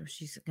ahead. No,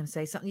 she's going to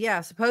say something.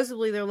 Yeah,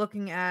 supposedly they're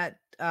looking at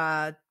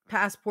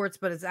passports,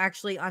 but it's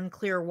actually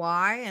unclear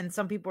why. And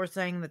some people are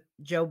saying that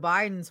Joe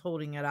Biden's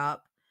holding it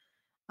up,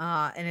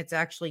 and it's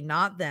actually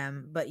not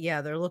them. But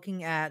yeah, they're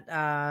looking at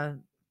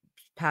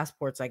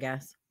passports, I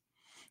guess.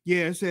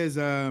 Yeah, it says,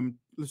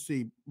 let's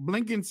see.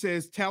 Blinken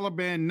says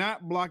Taliban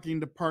not blocking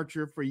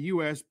departure for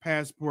U.S.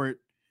 passport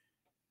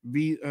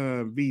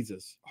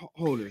visas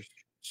holders.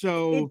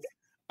 So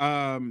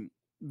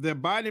the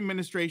Biden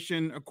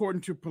administration,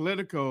 according to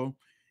Politico,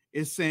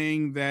 is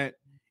saying that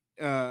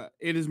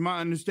it is my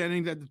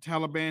understanding that the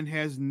Taliban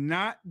has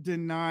not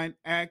denied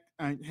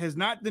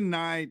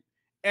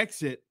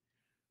exit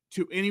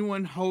to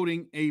anyone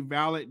holding a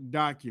valid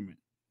document.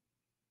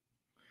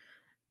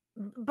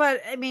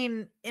 But I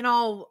mean, in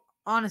all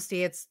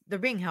honesty, they're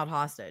being held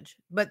hostage.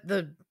 But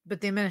the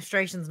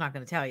administration's not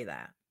going to tell you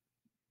that.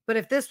 But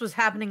if this was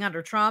happening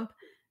under Trump,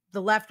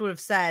 the left would have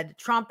said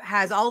Trump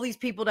has all these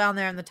people down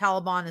there and the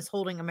Taliban is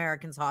holding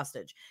Americans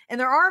hostage. And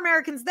there are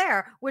Americans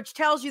there, which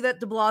tells you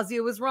that de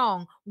Blasio was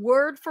wrong.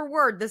 Word for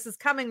word. This is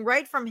coming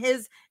right from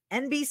his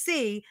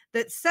NBC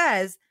that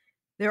says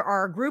there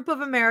are a group of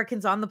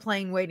Americans on the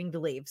plane waiting to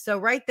leave. So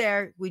right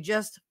there, we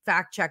just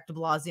fact checked de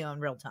Blasio in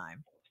real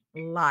time.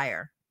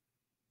 Liar.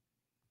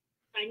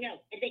 I know.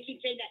 And they keep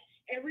saying that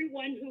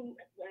everyone who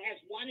has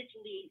wanted to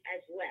leave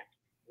has left.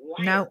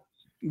 Liar. No.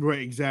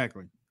 Right.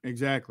 Exactly.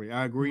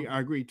 I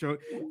agree. So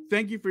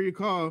thank you for your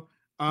call.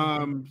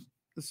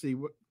 Let's see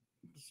what.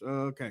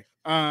 Okay.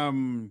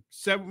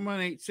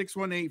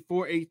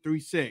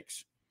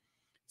 718-618-4836.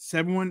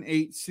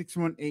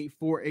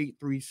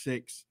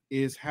 718-618-4836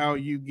 is how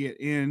you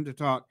get in to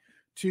talk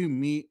to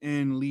me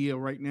and Leah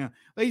right now.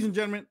 Ladies and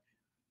gentlemen,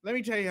 let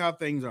me tell you how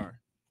things are.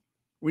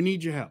 We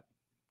need your help.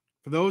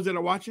 For those that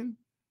are watching,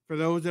 for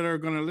those that are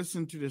going to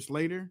listen to this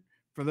later,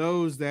 for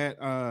those that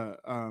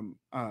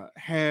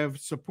have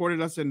supported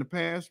us in the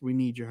past, we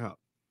need your help.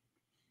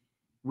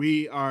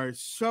 We are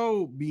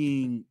so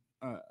being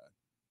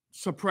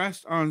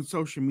suppressed on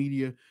social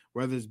media,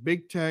 whether it's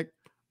big tech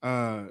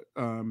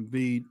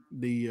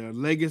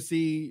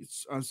legacy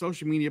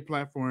social media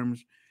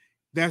platforms.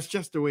 That's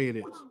just the way it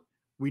is.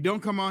 We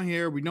don't come on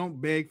here. We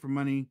don't beg for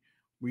money.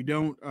 We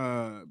don't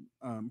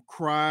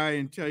cry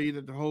and tell you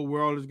that the whole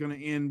world is going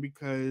to end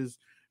because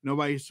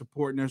nobody's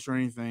supporting us or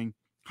anything.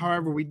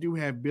 However, we do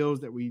have bills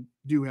that we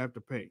do have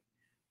to pay.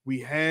 We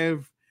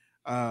have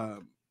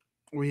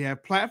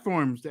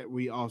platforms that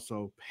we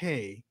also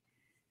pay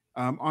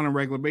on a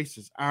regular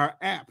basis. Our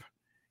app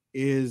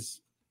is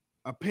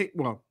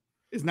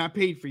it's not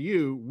paid for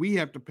you. We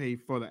have to pay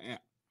for the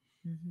app.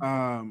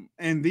 Mm-hmm.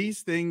 And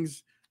these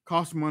things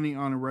cost money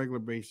on a regular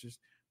basis.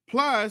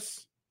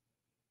 Plus,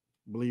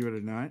 believe it or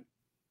not,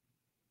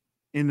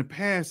 in the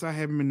past, I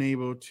haven't been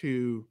able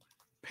to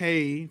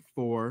pay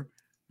for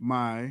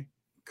my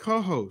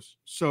co-host.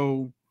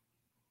 So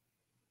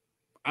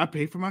I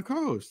pay for my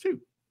co-host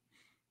too.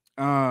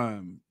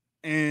 And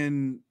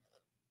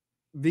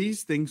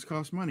these things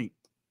cost money.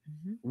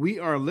 Mm-hmm. We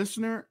are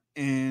listener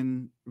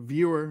and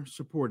viewer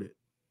supported.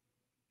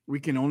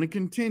 We can only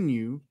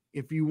continue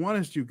if you want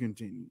us to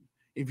continue.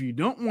 If you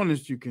don't want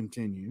us to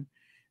continue,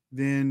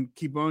 then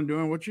keep on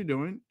doing what you're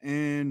doing.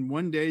 And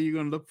one day you're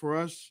going to look for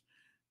us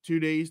 2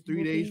 days,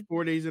 3 days,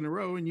 4 days in a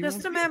row. And you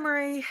just a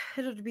memory.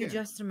 It'll be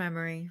just a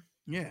memory.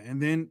 Yeah.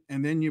 And then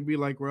you'll be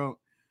like, well,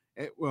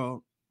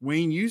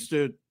 Wayne,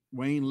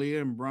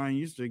 Leah, and Brian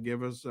used to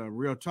give us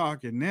real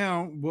talk. And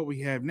now what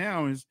we have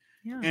now is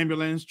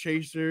ambulance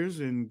chasers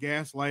and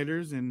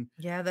gaslighters. And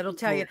they'll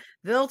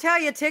tell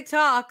you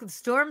TikTok, the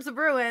storms of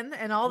brewing,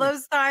 and all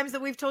those times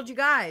that we've told you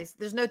guys,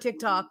 there's no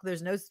TikTok,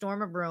 there's no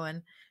storm of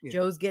brewing.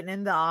 Joe's getting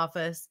into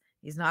office.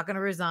 He's not going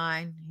to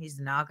resign. He's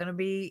not going to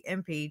be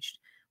impeached.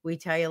 We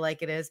tell you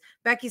like it is.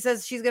 Becky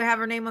says she's going to have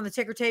her name on the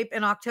ticker tape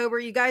in October.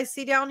 You guys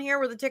see down here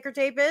where the ticker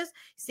tape is?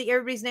 See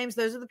everybody's names.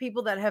 Those are the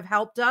people that have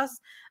helped us,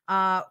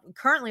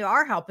 currently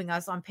are helping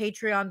us on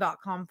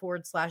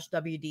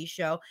patreon.com/WD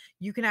show.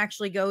 You can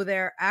actually go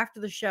there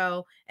after the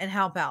show and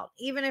help out,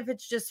 even if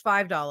it's just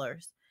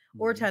 $5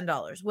 or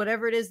 $10,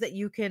 whatever it is that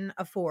you can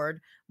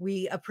afford.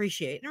 We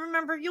appreciate. And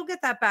remember, you'll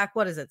get that back.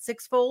 What is it?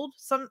 Sixfold?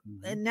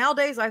 And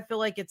nowadays I feel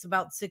like it's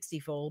about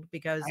 60-fold,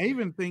 because I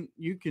even think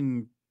you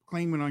can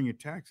claim it on your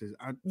taxes.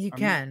 You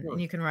can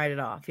write it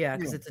off. Yeah,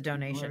 because it's a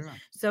donation.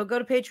 So go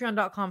to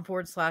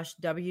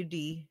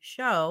patreon.com/WD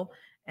show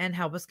and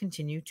help us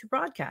continue to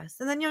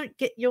broadcast. And then you'll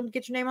get your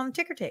name on the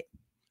ticker tape.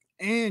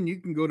 And you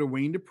can go to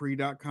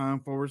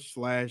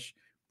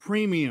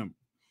WayneDupree.com/premium.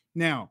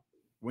 Now,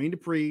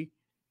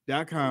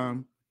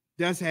 WayneDupree.com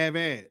does have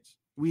ads.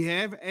 We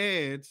have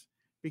ads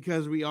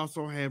because we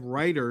also have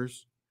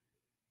writers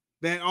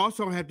that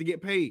also have to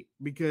get paid,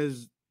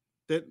 because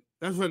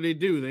that's what they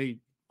do. They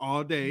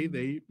all day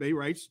they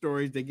write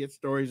stories, they get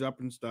stories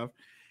up and stuff.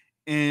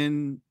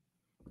 And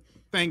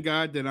thank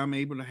God that I'm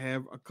able to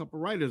have a couple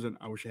writers, and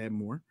I wish I had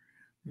more,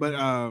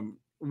 but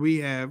we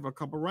have a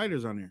couple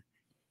writers on there.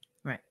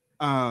 Right.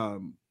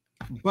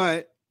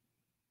 But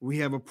we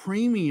have a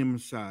premium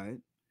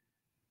side.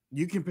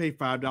 You can pay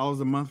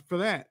 $5 a month for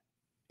that.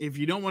 If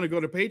you don't want to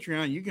go to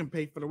Patreon, you can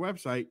pay for the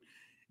website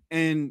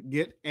and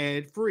get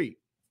ad free.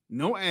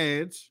 No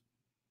ads,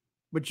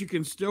 but you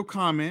can still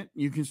comment.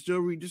 You can still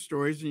read the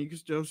stories, and you can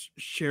still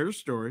share the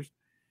stories.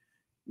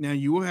 Now,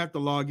 you will have to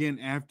log in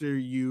after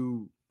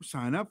you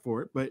sign up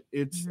for it, but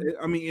it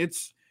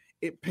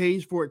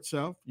pays for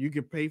itself. You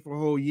can pay for a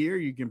whole year.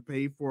 You can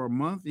pay for a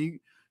month. You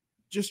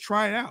just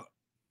try it out.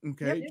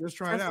 Okay. Just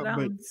try it out.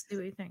 But see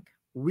what you think.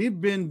 We've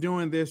been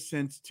doing this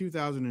since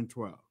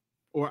 2012,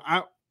 or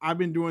I've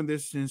been doing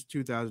this since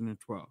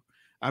 2012.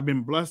 I've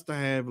been blessed to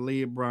have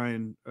Leah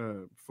Brian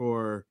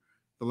for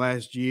the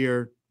last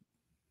year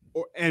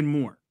and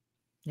more.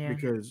 Yeah,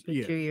 because 2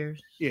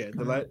 years. Yeah,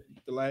 the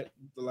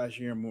last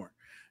year and more.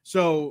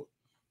 So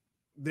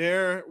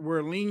there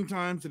were lean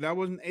times that I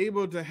wasn't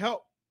able to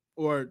help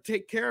or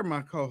take care of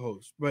my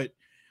co-host, but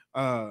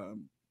now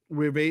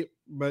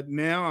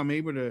I'm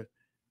able to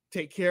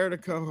take care of the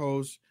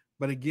co-host.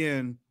 But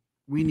again,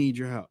 we need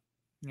your help.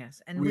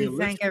 Yes, and we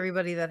thank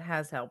everybody that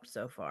has helped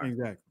so far.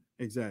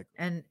 Exactly.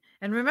 And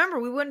remember,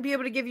 we wouldn't be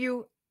able to give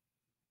you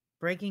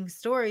breaking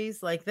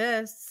stories like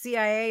this.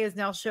 CIA is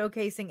now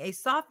showcasing a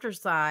softer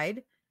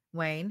side,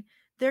 Wayne.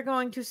 They're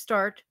going to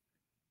start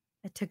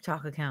a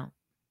TikTok account.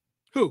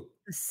 Who?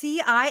 The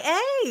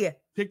CIA.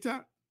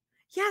 TikTok?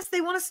 Yes,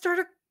 they want to start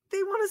a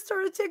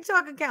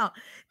TikTok account.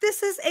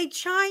 This is a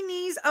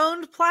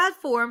Chinese-owned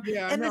platform,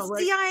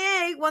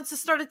 CIA wants to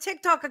start a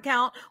TikTok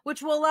account,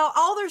 which will allow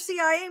all their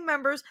CIA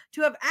members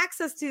to have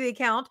access to the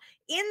account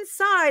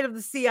inside of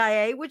the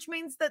CIA, which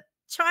means that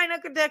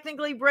China could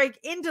technically break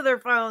into their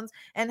phones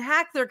and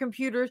hack their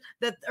computers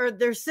that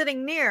they're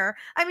sitting near.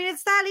 I mean,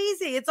 it's that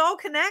easy. It's all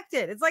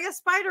connected. It's like a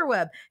spider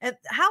web. And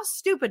how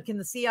stupid can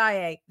the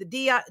CIA, the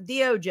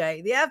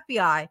DOJ, the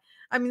FBI?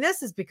 I mean,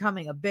 this is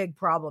becoming a big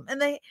problem.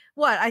 And I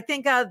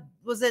think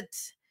was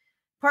it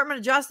Department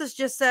of Justice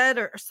just said,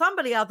 or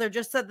somebody out there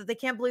just said, that they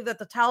can't believe that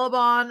the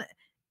Taliban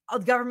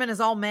government is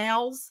all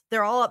males.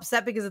 They're all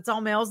upset because it's all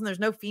males and there's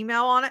no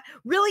female on it.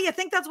 Really? You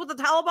think that's what the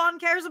Taliban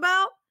cares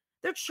about?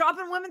 They're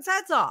chopping women's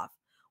heads off.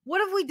 What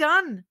have we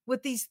done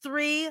with these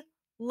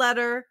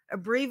 3-letter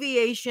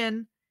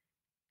abbreviation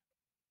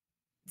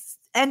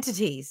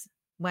entities,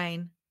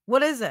 Wayne?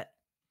 What is it?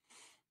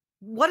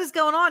 What is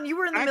going on? You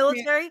were in the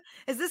military.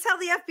 Is this how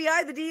the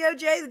FBI, the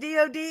DOJ, the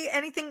DOD,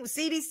 anything,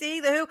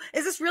 CDC, the WHO,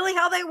 is this really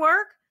how they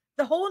work?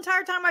 The whole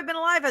entire time I've been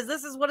alive,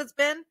 this is what it's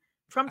been?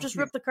 Trump just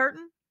ripped the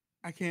curtain?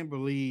 I can't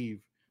believe.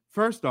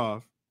 First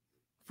off,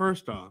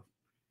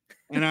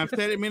 and I've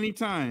said it many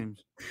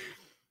times,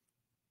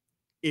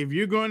 if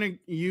you're going to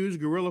use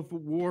guerrilla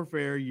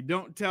warfare, you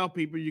don't tell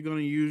people you're going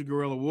to use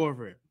guerrilla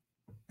warfare.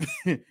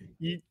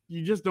 you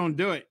just don't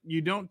do it.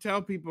 You don't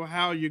tell people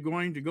how you're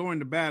going to go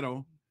into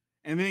battle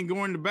and then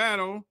go into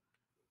battle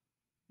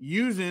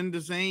using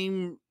the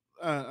same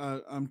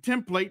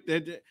template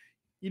that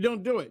you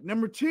don't do it.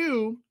 Number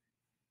two,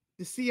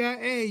 the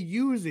CIA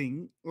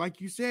using, like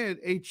you said,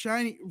 a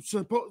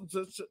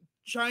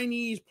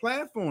Chinese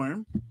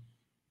platform,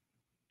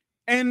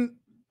 and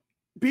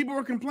people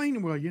are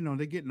complaining, well,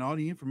 they're getting all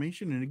the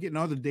information and they're getting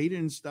all the data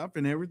and stuff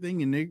and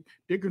everything, and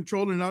they're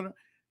controlling all.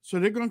 So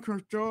they're going to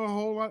control a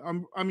whole lot.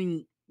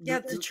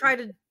 To try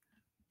to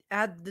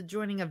add the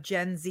joining of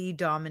Gen Z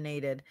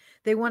dominated.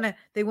 They want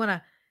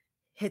to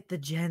hit the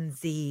Gen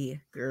Z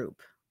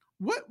group.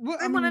 What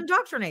they want to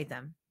indoctrinate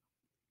them.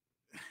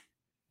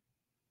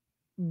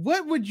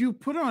 What would you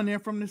put on there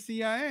from the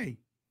CIA?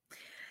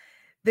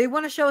 They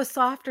want to show a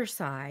softer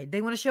side.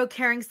 They want to show a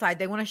caring side.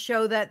 They want to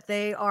show that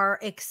they are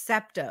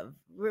acceptive.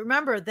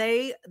 Remember,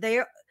 the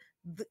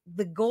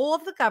goal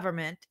of the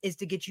government is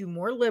to get you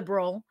more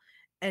liberal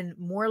and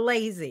more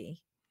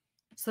lazy,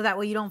 so that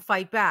way you don't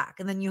fight back.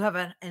 And then you have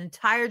an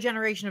entire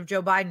generation of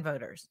Joe Biden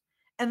voters.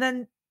 And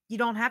then you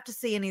don't have to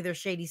see any of their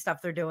shady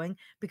stuff they're doing,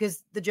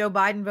 because the Joe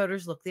Biden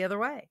voters look the other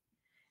way.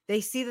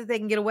 They see that they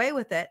can get away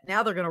with it.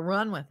 Now they're going to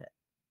run with it.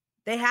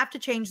 They have to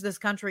change this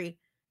country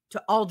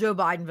to all Joe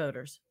Biden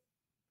voters.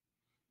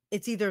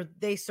 It's either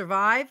they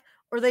survive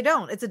or they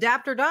don't. It's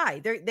adapt or die.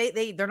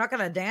 They're not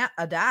going to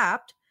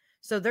adapt.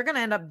 So they're going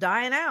to end up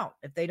dying out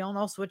if they don't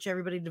all switch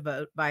everybody to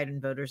vote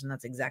Biden voters, and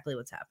that's exactly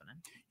what's happening.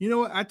 You know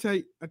what? I tell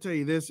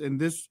you this, and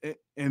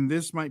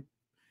this might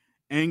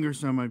anger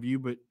some of you,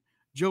 but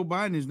Joe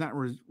Biden is not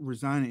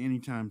resigning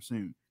anytime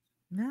soon.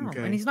 No,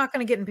 okay? And he's not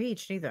going to get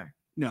impeached either.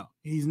 No,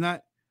 he's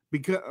not,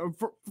 because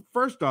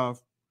first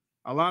off,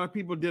 a lot of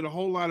people did a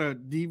whole lot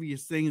of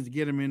devious things to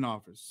get him in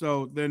office,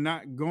 so they're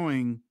not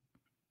going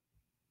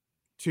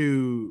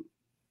to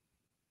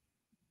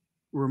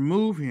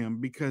remove him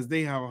because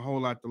they have a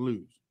whole lot to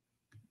lose.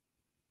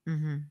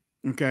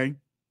 Mm-hmm. Okay,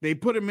 they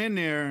put him in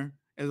there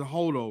as a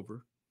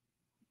holdover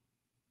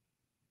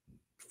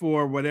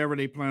for whatever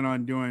they plan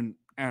on doing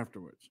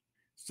afterwards.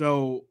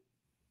 So,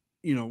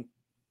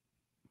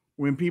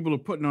 when people are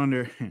putting on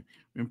their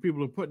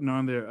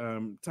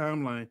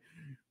timeline,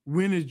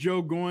 when is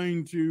Joe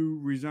going to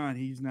resign?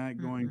 He's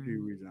not going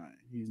to resign.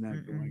 He's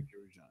not going to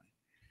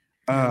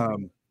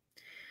resign.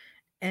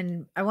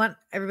 And I want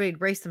everybody to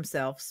brace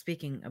themselves.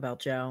 Speaking about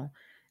Joe,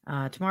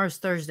 tomorrow's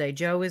Thursday.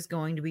 Joe is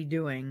going to be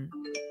doing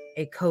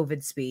a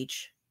COVID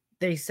speech.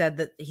 They said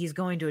that he's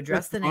going to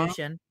address the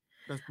nation.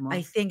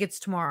 I think it's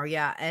tomorrow.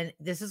 Yeah. And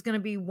this is going to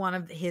be one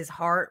of his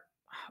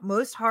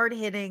most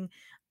hard-hitting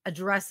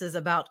addresses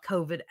about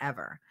COVID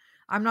ever.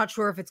 I'm not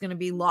sure if it's going to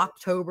be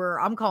Locktober.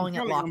 I'm calling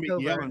it Locktober.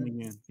 He's probably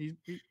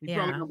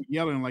going to be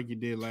yelling like you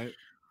did last.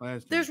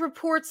 There's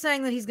reports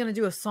saying that he's going to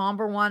do a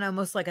somber one,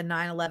 almost like a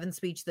 9/11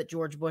 speech that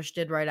George Bush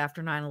did right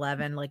after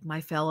 9/11. Like, my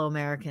fellow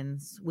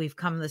Americans, we've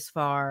come this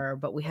far,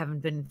 but we haven't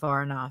been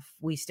far enough.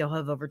 We still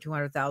have over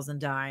 200,000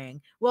 dying.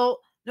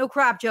 Well, no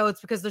crap, Joe. It's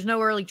because there's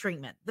no early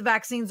treatment. The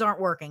vaccines aren't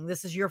working.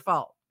 This is your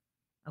fault.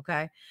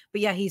 Okay.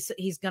 But yeah, he's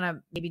going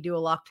to maybe do a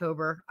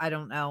Locktober. I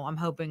don't know. I'm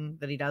hoping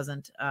that he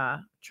doesn't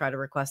try to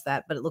request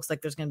that, but it looks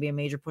like there's going to be a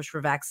major push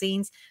for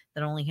vaccines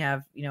that only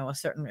have, a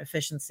certain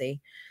efficiency.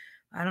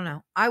 I don't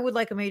know. I would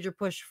like a major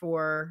push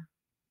for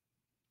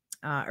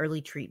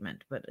early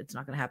treatment, but it's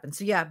not going to happen.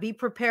 So yeah, be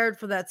prepared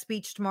for that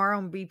speech tomorrow,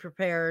 and be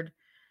prepared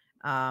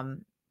to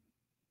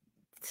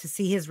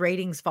see his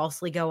ratings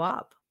falsely go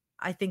up.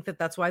 I think that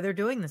that's why they're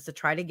doing this, to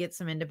try to get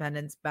some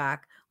independents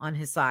back on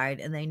his side.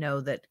 And they know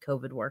that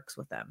COVID works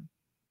with them.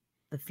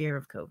 The fear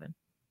of COVID.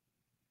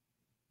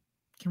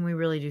 Can we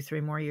really do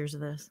 3 more years of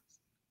this?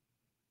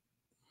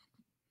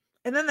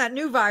 And then that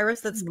new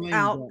virus that's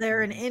out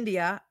there in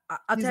India,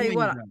 I'll tell you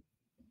what,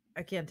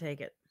 I can't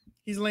take it.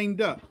 He's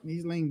lamed up.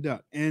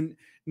 And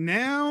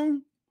now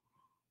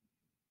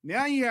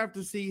you have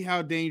to see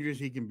how dangerous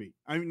he can be.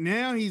 I mean,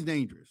 now he's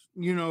dangerous.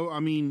 You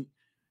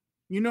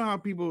know how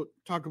people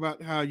talk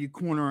about how you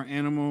corner an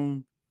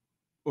animal,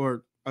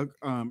 or a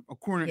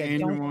corner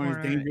animal is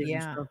dangerous.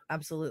 Yeah,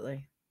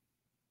 absolutely.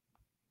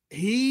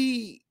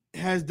 He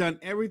has done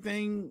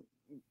everything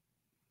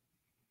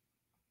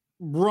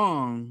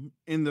wrong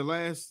in the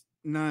last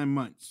 9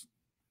 months,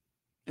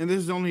 and this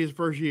is only his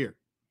first year.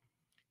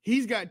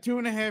 He's got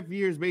 2.5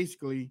 years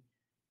basically,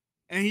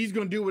 and he's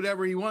going to do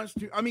whatever he wants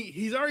to. I mean,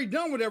 he's already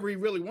done whatever he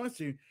really wants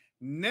to.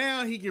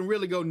 Now he can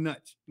really go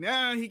nuts.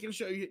 Now he can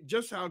show you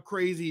just how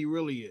crazy he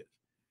really is.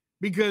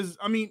 Because,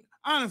 I mean,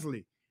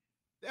 honestly,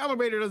 The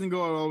elevator doesn't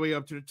go all the way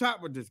up to the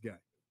top with this guy.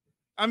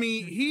 I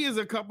mean, he is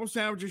a couple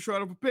sandwiches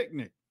short of a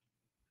picnic.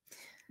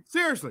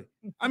 Seriously.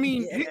 I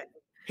mean,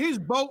 his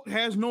boat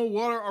has no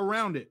water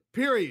around it,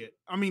 period.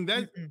 I mean,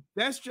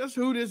 that's just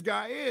who this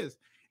guy is.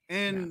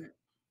 And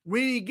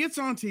when he gets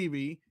on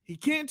TV, he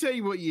can't tell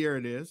you what year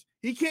it is.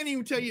 He can't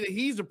even tell you that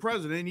he's the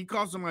president. He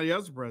calls somebody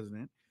else the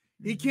president.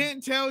 He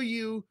can't tell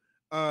you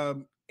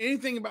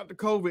anything about the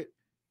COVID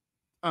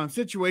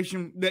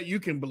situation that you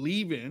can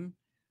believe in.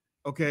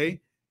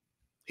 Okay.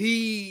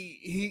 He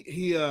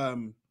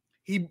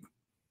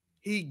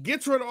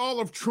gets rid of all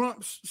of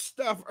Trump's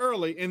stuff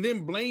early and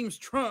then blames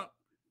Trump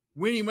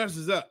when he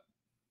messes up.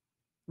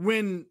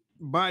 When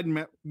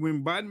Biden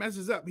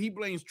messes up, he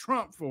blames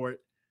Trump for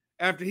it.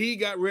 After he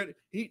got rid,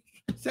 he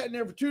sat in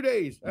there for 2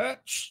 days.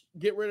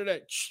 Get rid of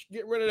that.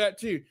 Get rid of that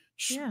too.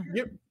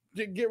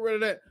 Get rid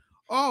of that.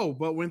 Oh,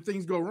 but when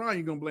things go wrong,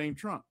 you're gonna blame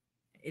Trump.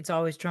 It's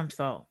always Trump's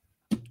fault.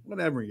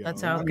 Whatever, y'all.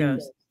 That's how it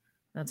goes.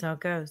 That's how it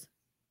goes.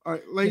 All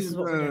right, ladies,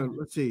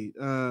 let's see.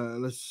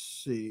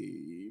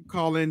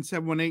 Call in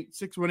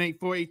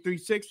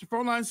 718-618-4836. The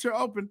phone lines are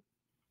open.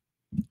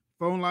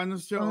 Phone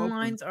lines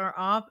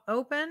are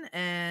open,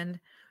 and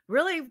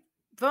really,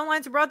 phone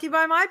lines are brought to you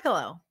by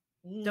MyPillow.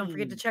 Don't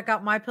forget to check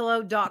out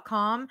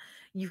mypillow.com.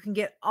 You can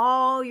get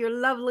all your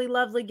lovely,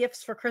 lovely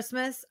gifts for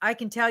Christmas. I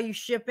can tell you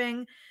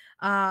shipping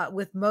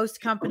with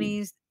most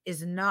companies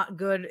is not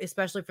good,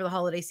 especially for the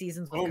holiday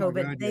seasons with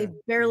COVID. God, they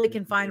barely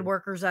can find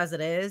workers as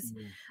it is.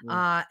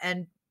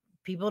 And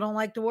people don't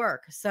like to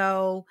work.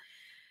 So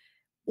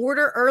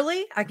order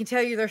early. I can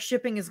tell you their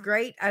shipping is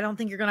great. I don't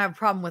think you're going to have a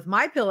problem with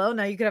MyPillow.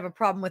 Now you could have a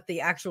problem with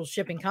the actual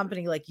shipping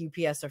company like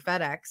UPS or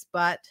FedEx,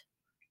 but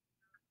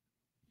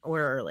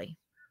order early.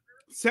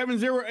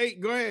 708,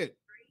 go ahead.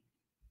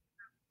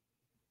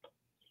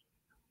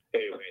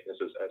 Hey, Wayne, this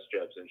is S.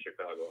 Jebs in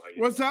Chicago.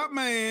 What's up,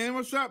 man?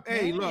 What's up?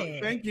 Hey, look,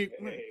 thank you.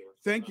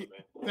 Thank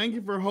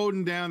you for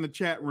holding down the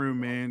chat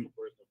room, man.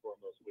 First and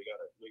foremost, we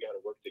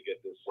gotta work to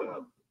get this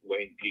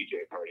Wayne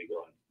PJ party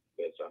going.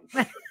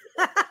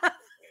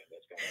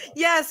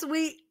 Yes,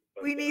 we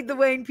need the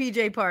Wayne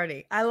PJ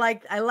party. I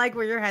like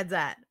where your head's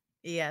at.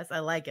 Yes, I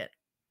like it.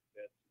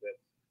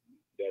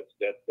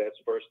 That's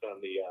first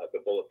on the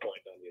bullet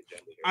point on the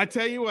agenda here. I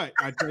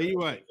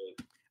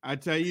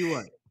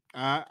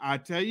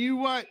tell you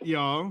what,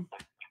 y'all.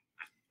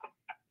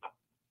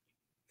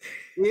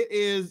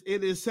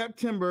 It is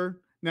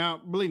September. Now,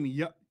 believe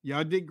me,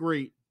 y'all did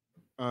great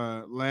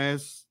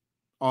last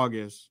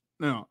August.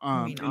 No,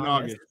 in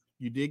August.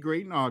 You did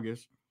great in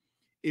August.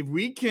 If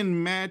we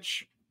can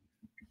match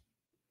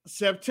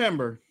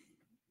September,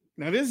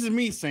 now this is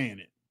me saying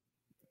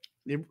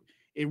it.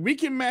 If we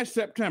can match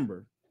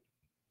September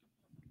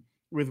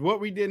with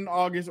what we did in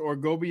August or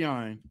go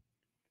beyond,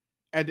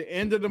 at the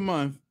end of the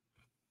month,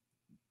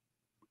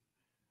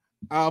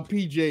 I'll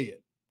PJ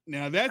it.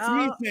 Now that's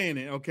me saying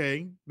it,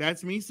 okay?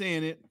 That's me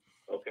saying it.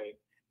 Okay.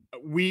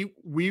 We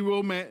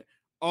will match.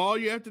 All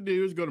you have to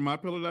do is go to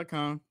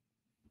mypillow.com.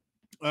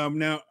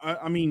 Now,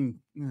 I mean,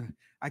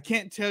 I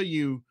can't tell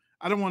you.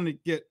 I don't want to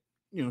get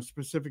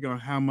specific on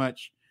how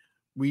much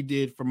we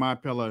did for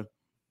MyPillow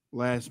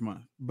last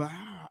month, but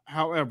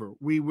however,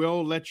 we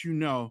will let you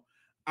know.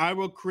 I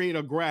will create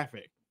a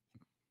graphic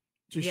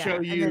to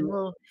show you. And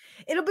then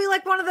it'll be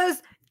like one of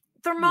those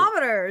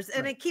thermometers,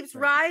 and it keeps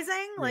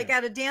rising like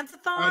at a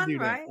dance-a-thon,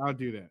 right? I'll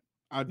do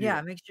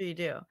that. Make sure you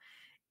do.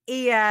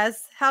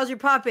 ES, how's your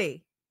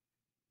puppy?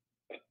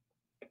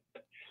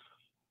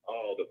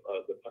 Oh,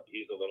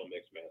 he's a little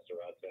mixed master.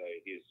 I'll tell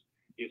you,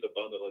 he's a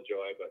bundle of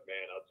joy. But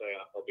man, I'll tell you,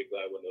 I'll be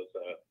glad when those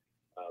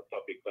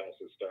puppy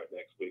classes start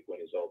next week when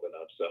he's old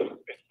enough. So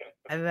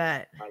I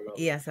bet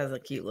ES has a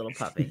cute little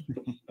puppy.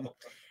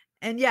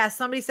 And yes,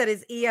 somebody said,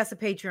 is ES a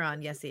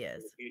Patreon? Yes, he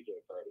is. PJ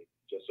party,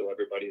 just so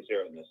everybody's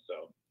hearing this.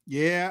 So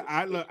yeah,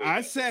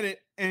 I said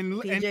it, and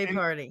PJ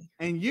party,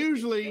 and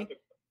usually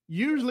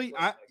the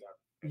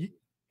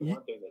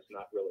one thing that's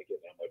not really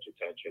getting that much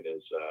attention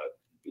is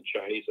the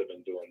Chinese have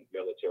been doing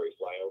military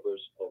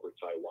flyovers over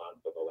Taiwan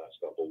for the last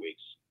couple of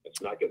weeks.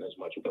 It's not getting as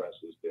much press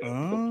as the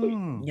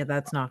complete. Yeah,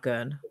 that's not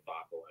good.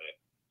 Debacle, I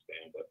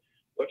understand, but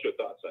what's your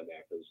thoughts on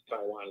that? Because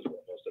Taiwan is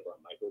where most of our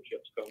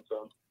microchips come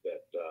from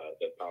that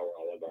power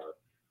all of our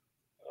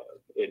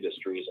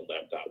industries and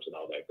laptops and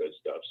all that good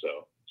stuff.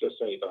 So, just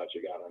any thoughts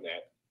you got on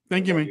that?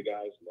 Thank you, man. You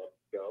guys, love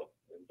to go,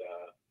 and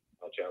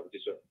I'll chat with you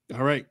soon.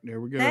 All right,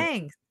 there we go.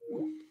 Thanks.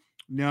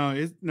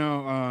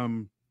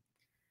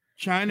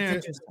 China.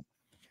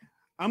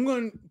 I'm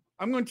going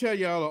to tell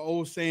y'all an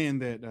old saying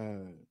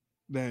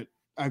that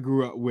I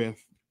grew up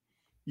with.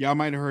 Y'all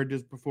might have heard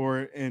this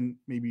before, and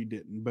maybe you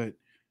didn't. But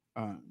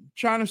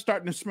China's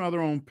starting to smell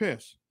their own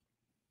piss,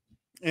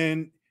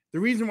 and the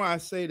reason why I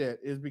say that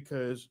is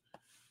because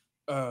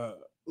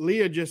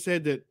Leah just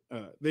said that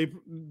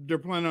they're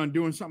planning on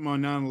doing something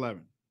on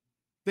 9/11.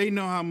 They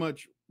know how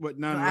much what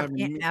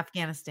 9/11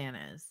 Afghanistan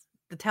is.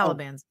 The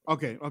Taliban's.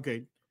 Okay.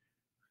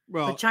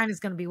 Well, but China's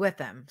going to be with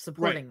them,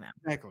 supporting them.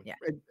 Exactly. Yeah.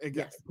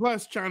 Yes.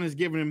 Plus, China's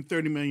giving them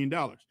 $30 million.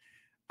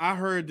 I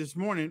heard this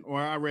morning,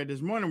 or I read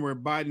this morning, where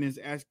Biden is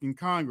asking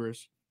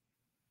Congress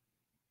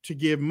to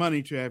give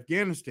money to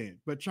Afghanistan.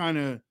 But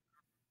China,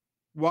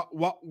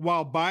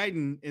 while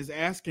Biden is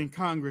asking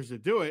Congress to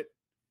do it,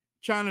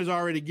 China's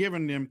already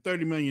given them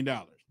 $30 million.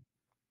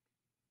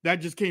 That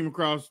just came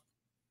across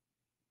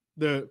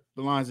the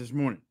lines this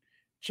morning.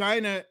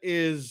 China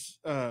is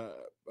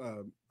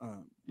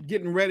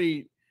getting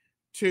ready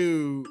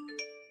to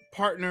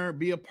partner,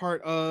 be a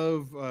part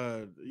of.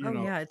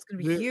 Yeah, it's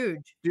going to be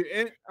huge.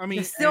 I mean,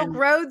 the Silk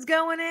Road's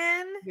going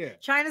in. Yeah,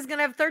 China's going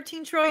to have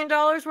 $13 trillion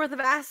worth of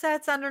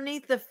assets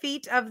underneath the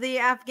feet of the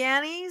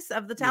Afghanis,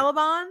 of the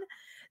Taliban.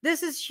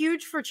 This is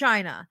huge for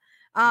China.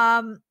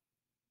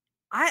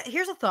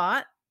 Here's a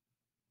thought.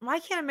 Why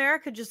can't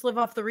America just live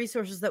off the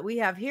resources that we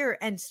have here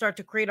and start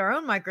to create our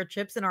own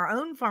microchips and our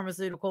own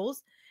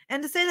pharmaceuticals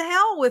and to say the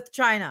hell with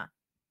China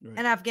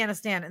and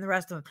Afghanistan and the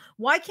rest of them?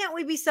 Why can't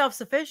we be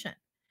self-sufficient?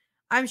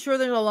 I'm sure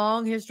there's a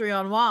long history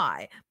on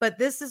why, but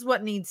this is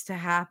what needs to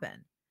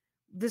happen.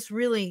 This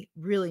really,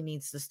 really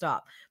needs to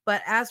stop.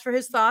 But as for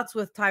his thoughts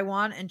with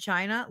Taiwan and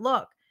China,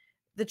 look,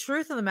 the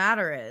truth of the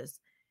matter is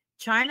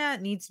China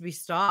needs to be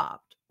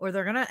stopped or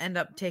they're going to end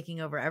up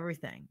taking over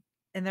everything.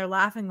 And they're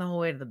laughing the whole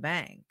way to the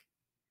bank.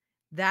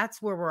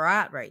 That's where we're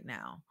at right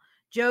now.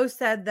 Joe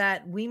said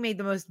that we made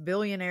the most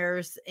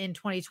billionaires in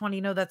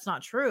 2020. No, that's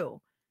not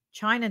true.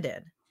 China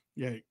did.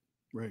 Yeah,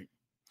 right.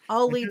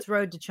 All leads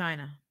road to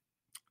China.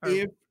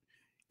 If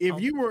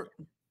you were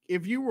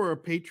a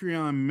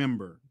Patreon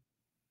member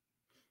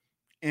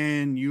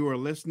and you are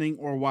listening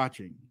or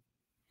watching,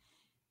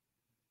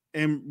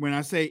 and when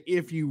I say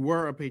if you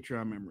were a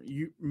Patreon member,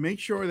 you make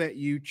sure that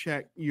you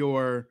check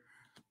your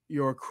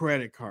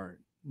credit card,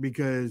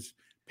 because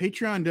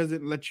Patreon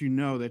doesn't let you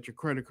know that your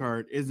credit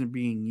card isn't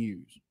being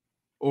used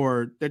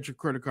or that your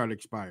credit card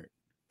expired.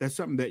 That's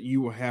something that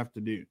you will have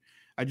to do.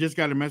 I just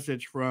got a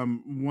message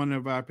from one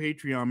of our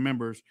Patreon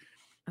members,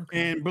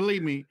 and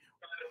believe me,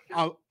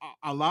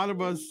 a lot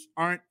of us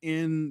aren't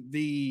in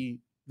the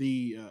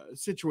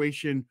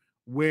situation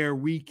where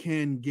we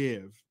can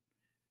give.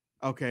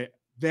 Okay,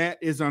 that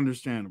is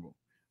understandable.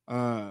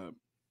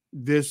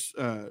 This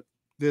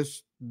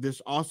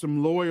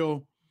awesome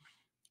loyal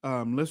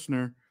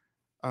listener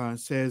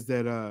says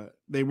that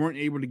they weren't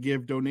able to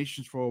give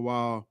donations for a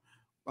while,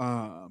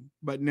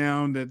 but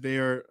now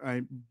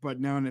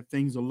that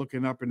things are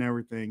looking up and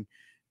everything,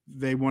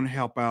 they want to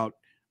help out.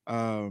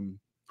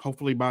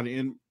 Hopefully by the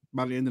end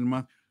of the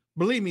month.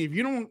 Believe me, if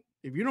you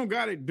don't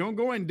got it, don't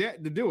go in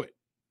debt to do it.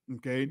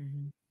 Okay,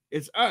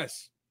 it's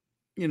us.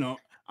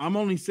 I'm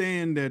only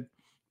saying that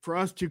for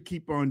us to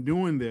keep on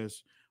doing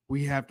this,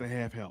 we have to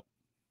have help.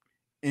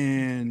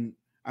 And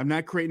I'm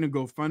not creating a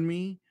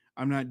GoFundMe.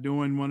 I'm not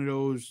doing one of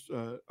those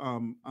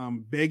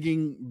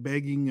begging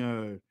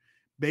videos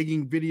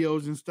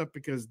and stuff,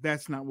 because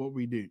that's not what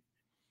we do.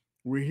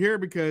 We're here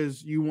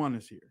because you want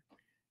us here.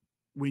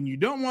 When you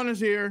don't want us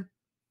here,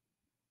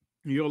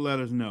 you'll let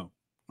us know.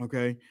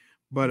 Okay.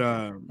 But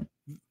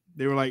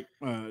they were like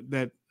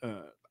that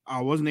I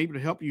wasn't able to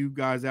help you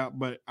guys out,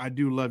 but I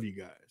do love you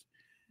guys.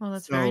 Well,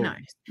 that's very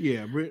nice.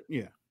 Yeah.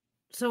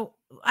 So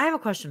I have a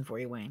question for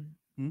you, Wayne.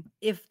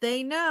 If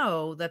they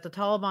know that the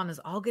Taliban is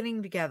all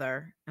getting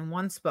together in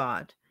one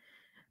spot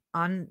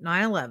on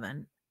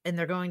 9/11 and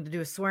they're going to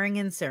do a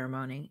swearing-in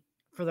ceremony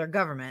for their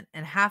government,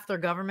 and half their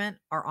government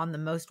are on the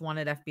most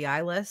wanted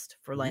FBI list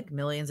for like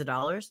millions of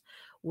dollars,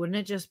 wouldn't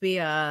it just be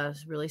a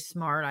really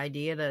smart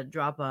idea to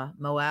drop a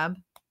Moab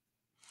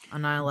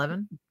on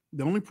 9/11?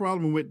 The only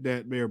problem with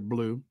that there,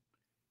 Blue,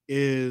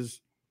 is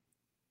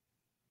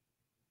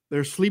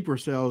there's sleeper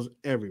cells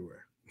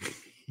everywhere.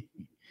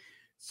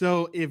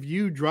 So if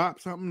you drop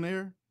something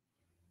there,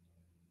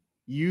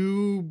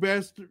 you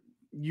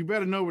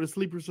better know where the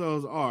sleeper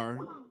cells are,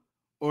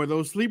 or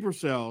those sleeper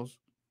cells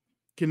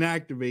can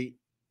activate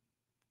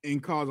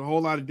and cause a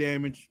whole lot of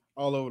damage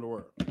all over the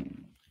world.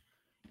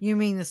 You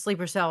mean the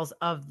sleeper cells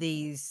of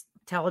these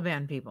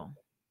Taliban people?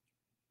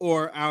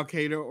 Or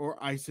Al-Qaeda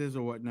or ISIS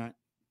or whatnot.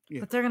 Yeah.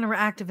 But they're going to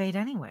activate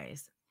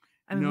anyways.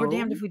 I mean, we're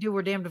damned if we do,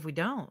 we're damned if we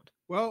don't.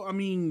 Well, I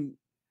mean,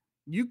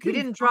 we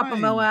didn't drop a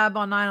Moab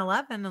on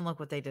 9/11 and look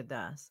what they did to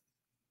us.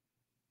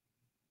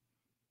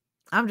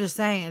 I'm just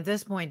saying, at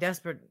this point,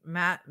 desperate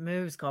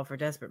moves call for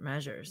desperate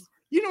measures.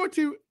 You know what,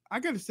 too? I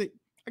gotta say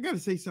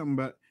something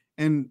about,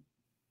 and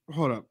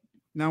hold up.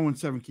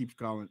 917 keeps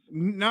calling.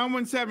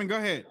 917, go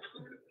ahead.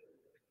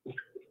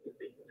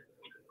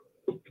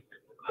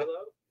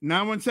 Hello?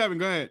 917,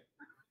 go ahead.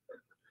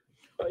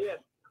 Oh, yeah.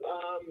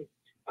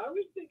 I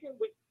was thinking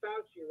with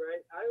Fauci, right?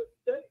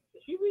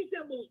 He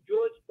resembles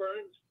George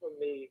Burns for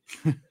me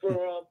for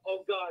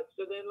Oh God.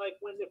 So then,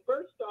 like, when it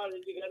first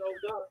started, you got Oh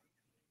God.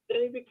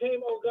 Then he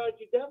became Oh God,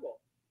 you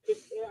devil.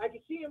 I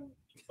can see him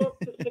smoke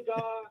the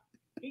cigar.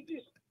 He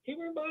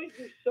reminds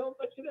me so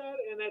much of that,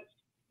 and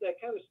that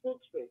kind of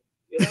spooks me.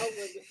 When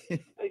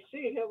I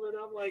see him, and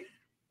I'm like,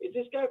 is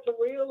this guy for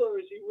real, or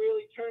is he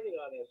really turning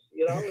on us?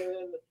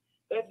 And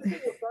that's the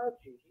thing with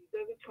Fauci. He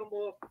doesn't come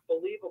off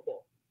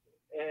believable,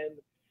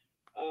 and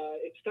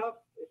it's tough.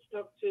 It's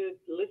tough to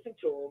listen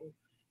to him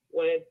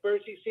when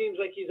first he seems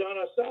like he's on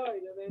our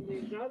side, and then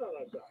he's not on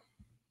our side.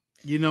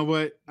 You know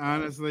what?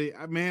 Honestly,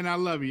 man, I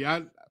love you.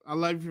 I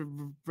love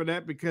you for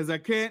that because I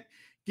can't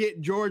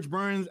get George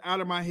Burns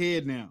out of my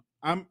head now.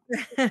 I'm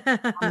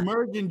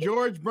merging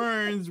George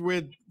Burns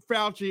with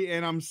Fauci,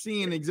 and I'm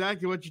seeing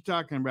exactly what you're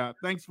talking about.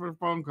 Thanks for the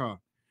phone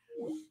call.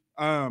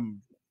 I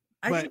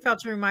think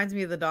Fauci reminds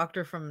me of the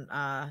doctor from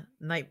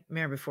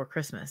Nightmare Before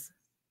Christmas.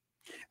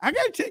 I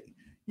gotta tell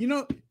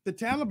you, the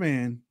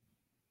Taliban.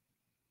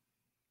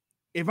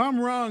 If I'm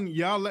wrong,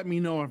 y'all let me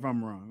know if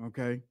I'm wrong,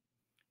 okay?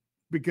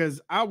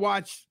 Because I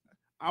watched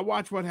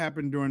what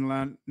happened during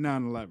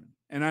 9/11,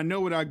 and I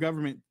know what our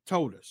government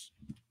told us.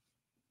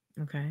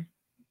 Okay.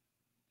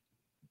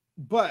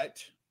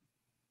 But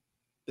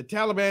the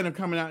Taliban are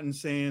coming out and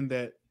saying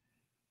that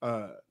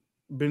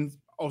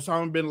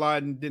Osama bin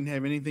Laden didn't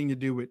have anything to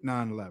do with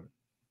 9/11.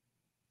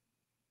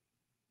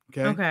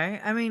 Okay. Okay.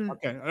 I mean.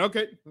 Okay.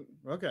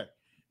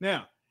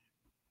 Now,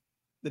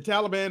 the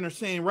Taliban are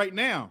saying right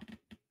now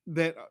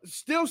that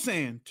still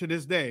saying to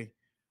this day,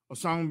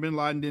 Osama bin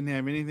Laden didn't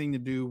have anything to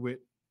do with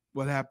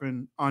what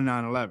happened on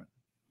 9/11.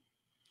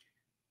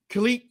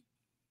 Khalid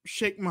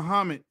Sheikh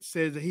Mohammed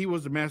says that he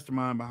was the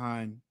mastermind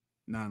behind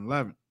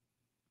 9/11.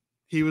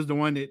 He was the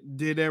one that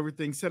did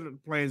everything, set up the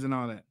plans and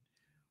all that.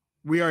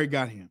 We already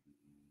got him.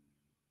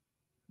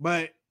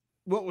 But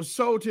what was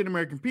sold to the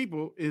American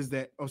people is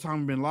that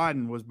Osama bin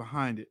Laden was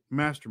behind it,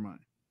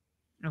 mastermind.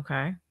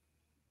 Okay.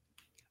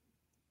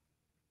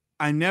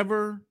 I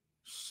never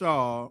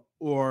saw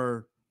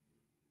or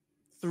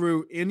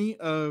through any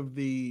of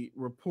the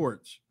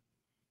reports,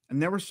 I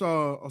never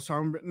saw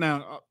Osama.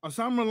 Now,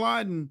 Osama bin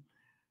Laden,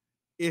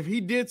 if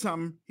he did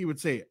something, he would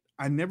say it.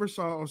 I never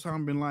saw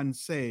Osama bin Laden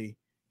say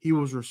he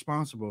was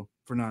responsible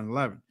for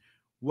 9/11.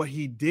 What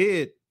he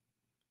did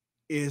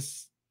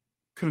is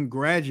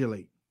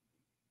congratulate.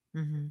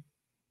 Mm-hmm.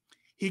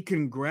 He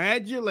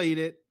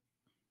congratulated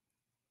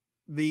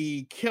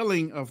the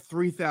killing of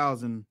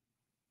 3,000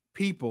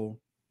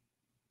 people.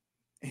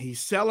 He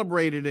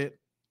celebrated it.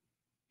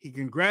 He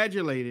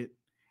congratulated,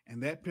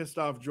 and that pissed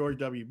off George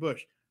W.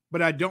 Bush.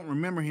 But I don't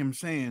remember him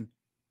saying,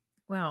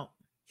 well,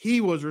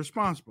 he was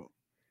responsible.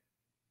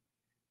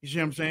 You see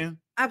what I'm saying?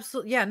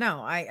 Absolutely. Yeah,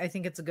 no, I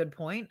think it's a good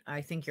point.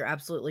 I think you're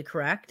absolutely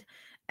correct.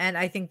 And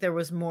I think there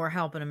was more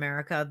help in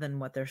America than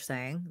what they're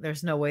saying.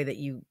 There's no way that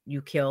you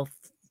kill,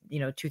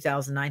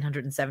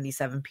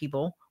 2,977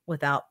 people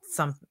without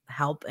some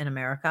help in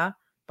America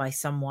by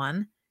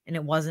someone. And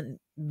it wasn't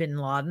bin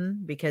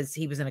Laden because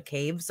he was in a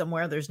cave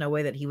somewhere. There's no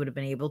way that he would have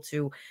been able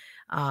to,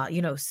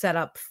 set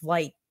up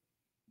flight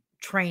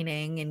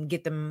training and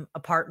get them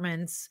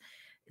apartments,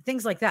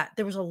 things like that.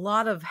 There was a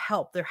lot of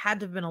help. There had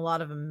to have been a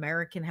lot of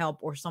American help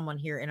or someone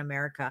here in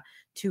America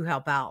to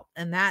help out.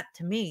 And that,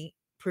 to me,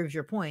 proves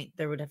your point.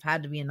 There would have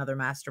had to be another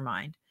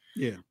mastermind.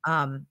 Yeah.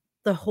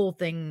 The whole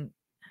thing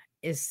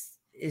is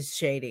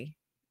shady,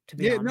 to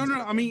be honest.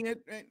 No. I mean,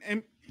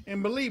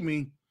 and believe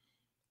me,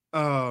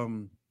 I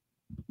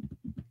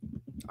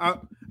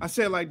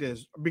say it like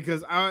this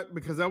because I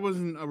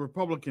wasn't a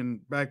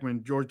Republican back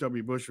when George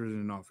W. Bush was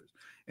in office,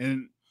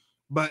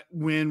 but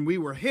when we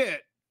were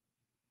hit,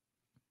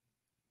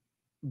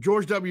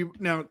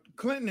 now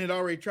Clinton had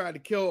already tried to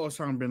kill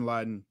Osama bin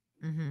Laden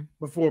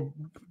before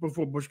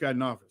Bush got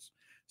in office.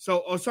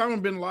 So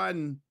Osama bin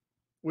Laden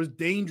was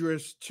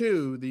dangerous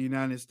to the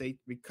United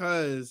States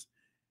because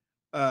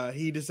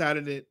he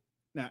decided that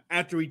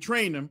after he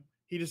trained him,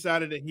 he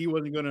decided that he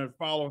wasn't going to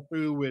follow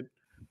through with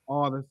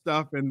all the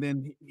stuff, and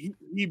then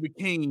he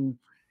became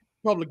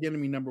public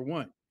enemy number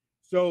one.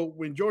 So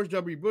when George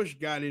W. Bush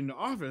got into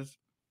office,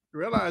 he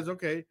realized,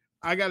 okay,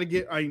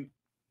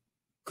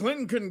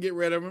 Clinton couldn't get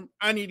rid of him.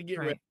 I need to get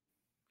rid of him.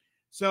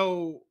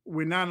 So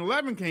when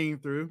 9/11 came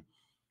through,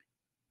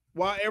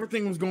 while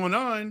everything was going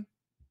on,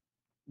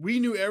 we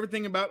knew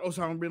everything about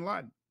Osama bin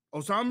Laden.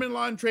 Osama bin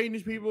Laden trained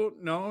these people.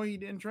 No, he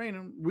didn't train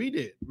them. We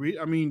did.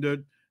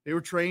 They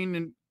were trained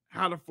in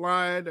how to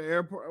fly at the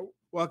airport.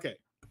 Well, okay.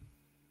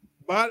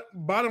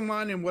 Bottom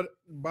line is what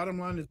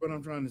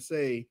I'm trying to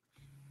say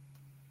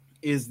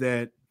is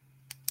that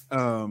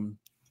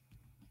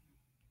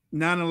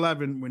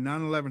 9/11, when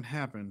 9/11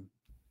 happened,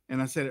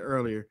 and I said it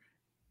earlier,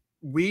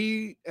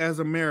 we as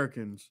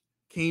Americans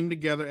came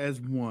together as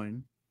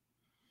one,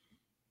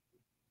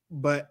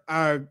 but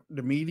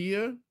the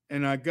media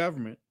and our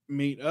government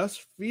made us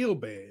feel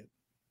bad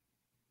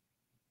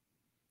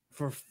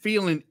for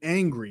feeling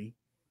angry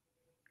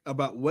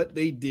about what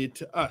they did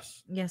to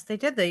us. Yes, they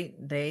did.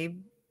 They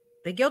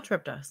guilt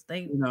tripped us.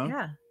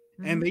 Yeah.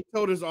 And they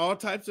told us all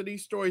types of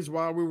these stories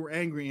while we were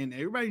angry. And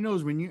everybody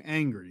knows when you're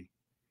angry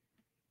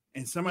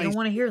and somebody don't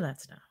want to hear that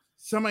stuff.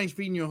 Somebody's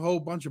feeding you a whole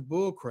bunch of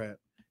bull crap.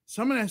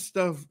 Some of that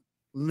stuff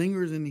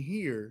lingers in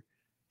here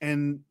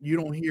and you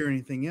don't hear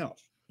anything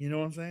else. You know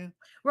what I'm saying?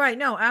 Right.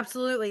 No,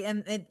 absolutely.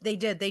 And they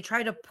did. They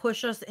tried to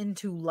push us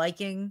into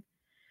liking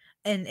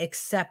and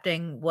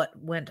accepting what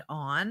went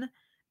on.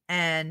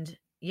 And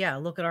yeah,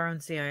 look at our own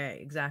CIA.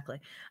 Exactly.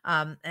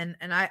 And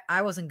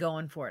I wasn't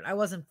going for it. I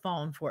wasn't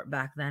falling for it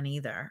back then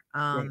either.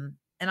 And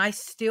I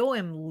still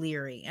am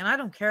leery, and I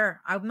don't care.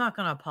 I'm not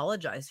going to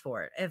apologize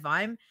for it. If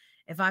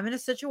If I'm in a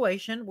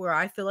situation where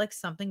I feel like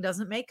something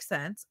doesn't make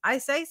sense, I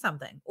say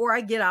something or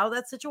I get out of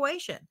that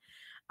situation.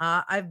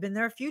 I've been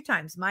there a few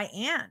times. My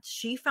aunt,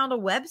 she found a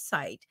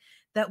website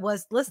that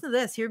was, listen to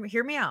this,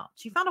 hear me out.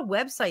 She found a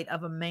website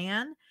of a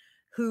man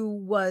who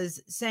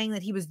was saying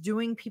that he was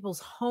doing people's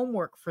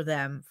homework for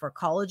them for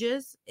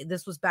colleges.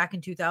 This was back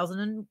in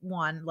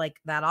 2001, like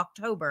that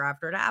October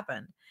after it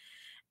happened.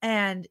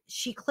 And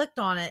she clicked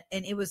on it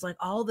and it was like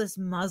all this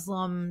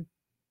Muslim,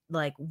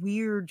 like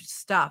weird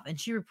stuff. And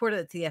she reported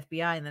it to the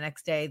FBI, and the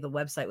next day the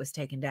website was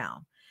taken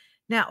down.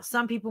 Now,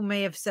 some people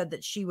may have said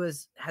that she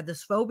had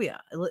this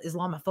phobia,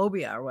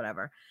 Islamophobia or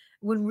whatever,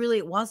 when really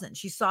it wasn't.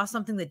 She saw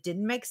something that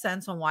didn't make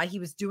sense on why he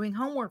was doing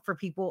homework for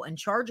people and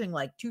charging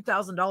like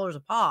 $2,000 a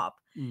pop.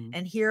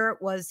 And here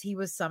it was, he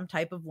was some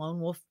type of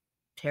lone wolf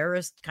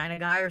terrorist kind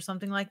of guy or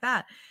something like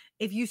that.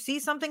 If you see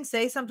something,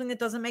 say something that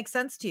doesn't make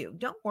sense to you.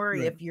 Don't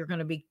worry if you're going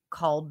to be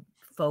called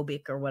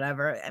phobic or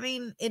whatever. I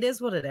mean, it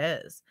is what it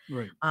is.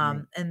 Right.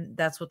 And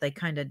that's what they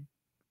kind of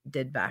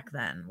did back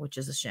then, which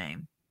is a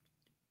shame.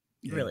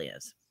 It really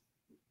is.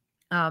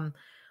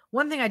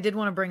 One thing I did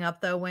want to bring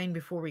up though, Wayne,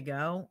 before we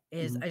go,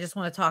 is I just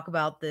want to talk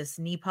about this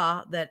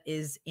Nipah that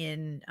is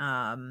in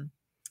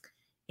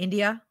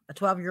India. A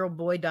 12-year-old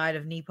boy died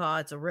of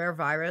Nipah. It's a rare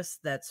virus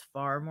that's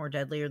far more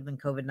deadlier than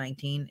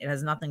COVID-19. It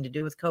has nothing to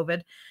do with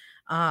COVID.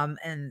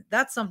 And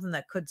that's something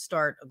that could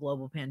start a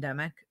global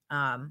pandemic.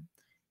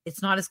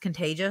 It's not as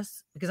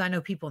contagious because I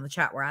know people in the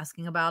chat were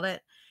asking about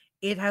it.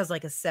 It has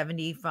like a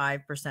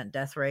 75%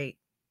 death rate.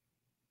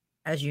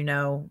 As you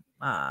know,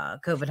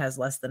 COVID has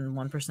less than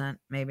 1%,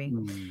 maybe.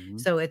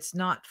 So it's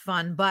not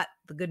fun, but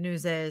the good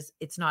news is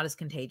it's not as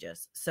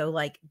contagious. So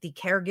like the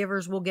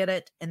caregivers will get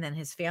it and then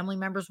his family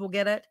members will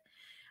get it.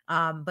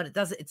 But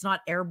it's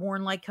not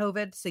airborne like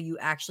COVID. So you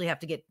actually have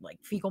to get like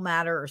fecal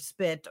matter or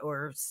spit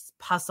or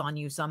pus on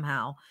you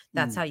somehow.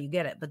 That's how you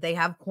get it. But they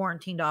have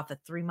quarantined off a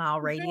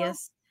 3-mile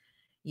radius.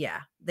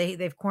 Yeah,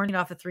 they've quarantined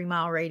off a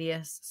 3-mile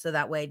radius so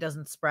that way it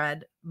doesn't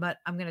spread. But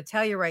I'm going to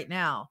tell you right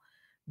now,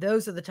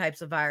 those are the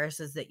types of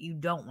viruses that you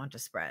don't want to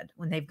spread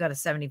when they've got a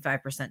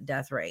 75%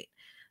 death rate.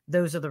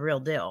 Those are the real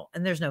deal.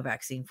 And there's no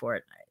vaccine for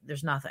it.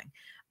 There's nothing.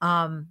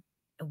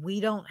 We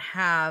don't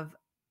have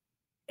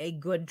a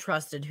good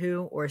trusted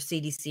WHO or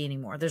CDC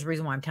anymore. There's a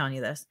reason why I'm telling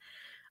you this.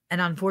 And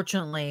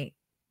unfortunately,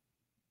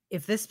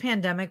 if this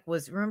pandemic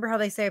remember how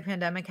they say a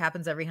pandemic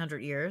happens every 100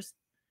 years?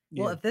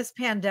 Well, if this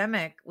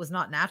pandemic was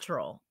not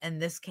natural and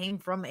this came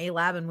from a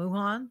lab in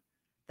Wuhan,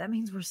 that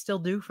means we're still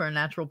due for a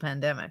natural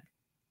pandemic.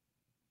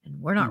 And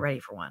we're not ready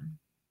for one.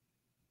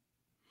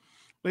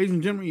 Ladies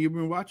and gentlemen, you've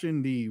been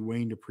watching the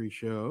Wayne Dupree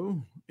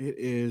Show. It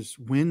is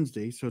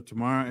Wednesday, so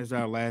tomorrow is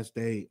our last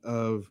day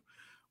of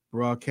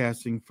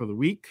broadcasting for the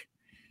week.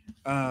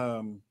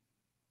 It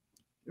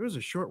was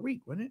a short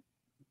week, wasn't it?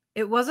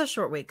 It was a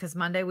short week because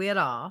Monday we had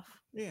off.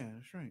 Yeah,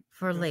 that's right.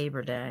 For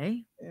Labor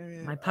Day.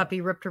 My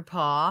puppy ripped her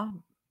paw.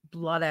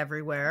 Blood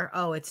everywhere.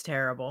 Oh, it's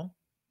terrible.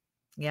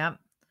 Yep.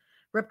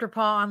 Ripped her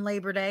paw on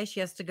Labor Day.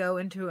 She has to go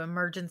into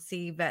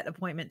emergency vet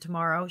appointment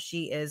tomorrow.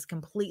 She is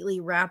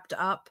completely wrapped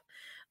up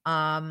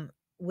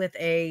with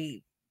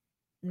a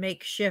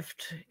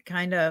makeshift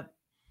kind of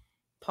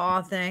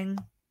paw thing.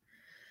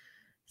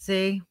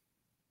 See?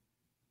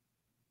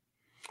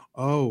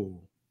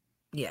 Oh.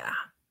 Yeah.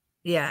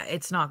 Yeah,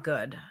 it's not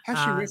good.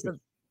 How's she ripped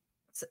it?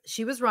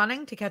 She was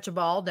running to catch a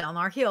ball down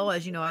our hill.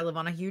 As you know, I live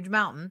on a huge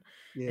mountain.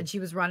 And she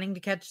was running to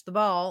catch the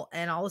ball.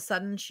 And all of a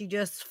sudden she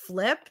just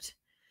flipped.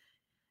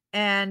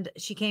 And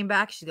she came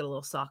back. She's got a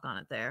little sock on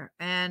it there.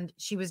 And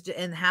she was,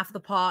 and half the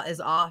paw is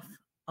off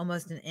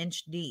almost an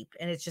inch deep.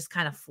 And it's just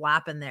kind of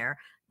flapping there.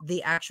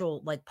 The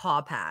actual like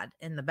paw pad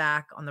in the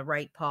back on the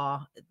right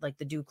paw, like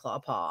the dew claw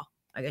paw,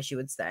 I guess you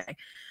would say.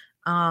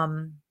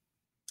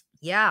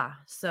 Yeah.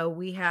 So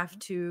we have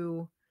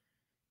to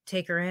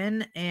take her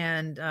in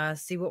and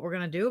see what we're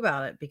going to do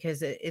about it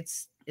because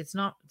it's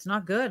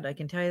not good. I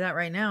can tell you that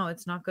right now.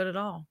 It's not good at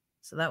all.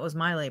 So that was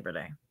my Labor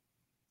Day.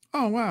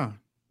 Oh, wow.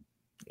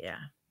 Yeah.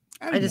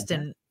 I just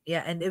didn't.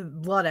 Yeah.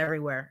 And blood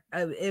everywhere.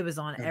 It was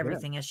on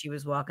everything as she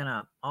was walking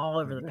up all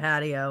over the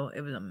patio.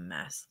 It was a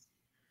mess.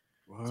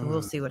 Wow. So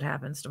we'll see what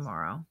happens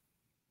tomorrow.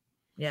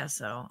 Yeah.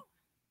 So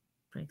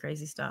pretty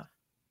crazy stuff.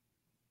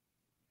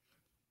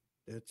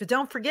 But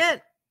don't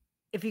forget,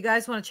 if you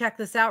guys want to check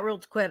this out real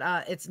quick,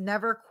 it's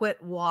Never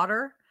Quit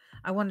Water.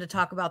 I wanted to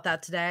talk about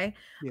that today.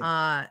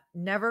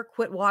 Never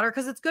Quit Water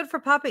because it's good for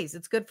puppies.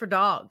 It's good for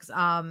dogs.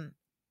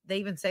 They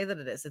even say that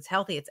it is. It's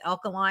healthy. It's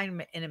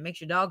alkaline and it makes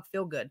your dog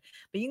feel good.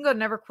 But you can go to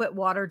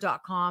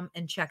neverquitwater.com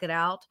and check it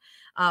out.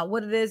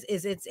 What it is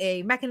it's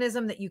a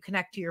mechanism that you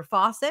connect to your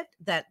faucet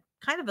that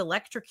kind of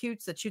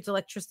electrocutes, that shoots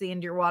electricity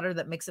into your water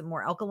that makes it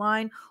more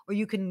alkaline, or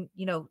you can,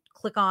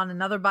 click on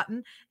another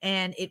button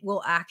and it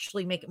will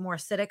actually make it more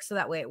acidic. So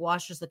that way it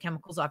washes the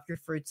chemicals off your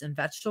fruits and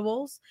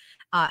vegetables.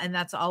 And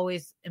that's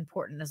always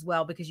important as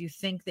well, because you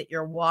think that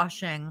you're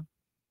washing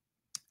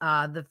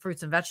the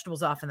fruits and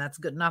vegetables off and that's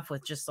good enough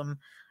with just some,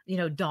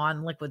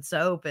 Dawn liquid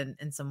soap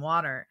and some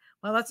water.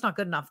 Well, that's not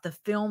good enough. The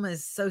film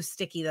is so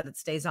sticky that it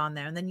stays on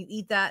there. And then you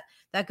eat that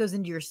goes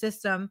into your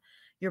system.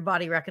 your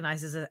body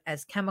recognizes it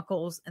as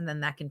chemicals, and then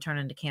that can turn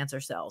into cancer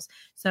cells.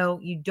 So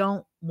you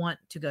don't want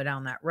to go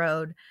down that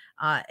road.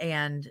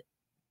 And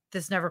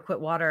this Never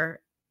Quit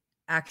Water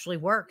actually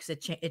works.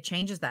 It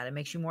changes that. It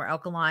makes you more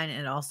alkaline,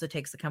 and it also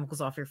takes the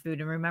chemicals off your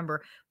food. And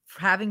remember,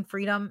 having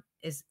freedom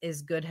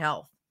is good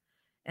health,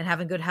 and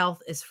having good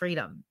health is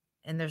freedom.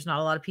 And there's not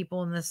a lot of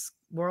people in this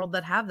world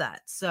that have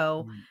that.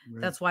 So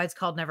that's why it's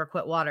called Never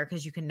Quit Water,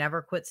 because you can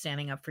never quit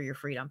standing up for your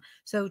freedom.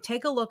 So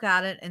take a look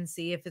at it and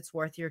see if it's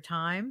worth your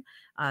time.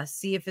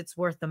 See if it's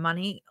worth the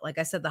money. Like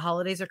I said, the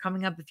holidays are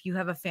coming up. If you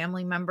have a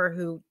family member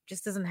who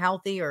just isn't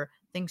healthy or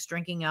thinks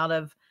drinking out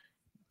of,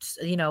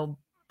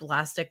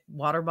 plastic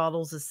water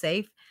bottles is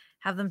safe,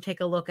 have them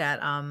take a look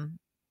at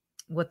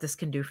what this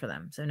can do for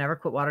them. So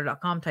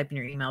neverquitwater.com, type in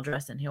your email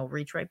address, and he'll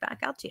reach right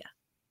back out to you.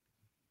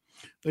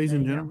 Ladies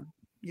and gentlemen.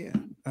 Yeah.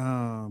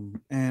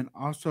 And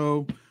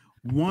also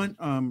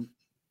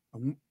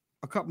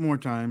a couple more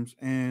times.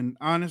 And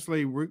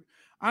honestly, we're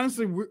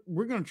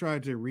going to try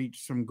to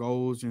reach some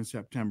goals in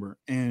September.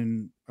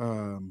 And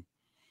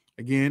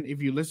again,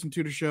 if you listen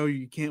to the show,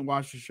 you can't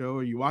watch the show,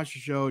 or you watch the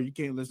show, you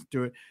can't listen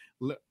to it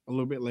a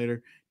little bit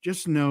later.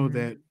 Just know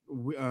that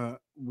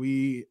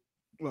we've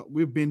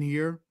been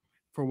here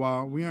for a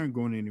while. We aren't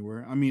going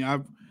anywhere. I mean,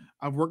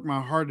 I've worked my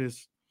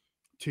hardest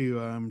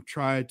to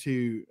try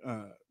to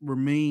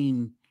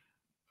remain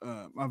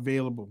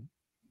available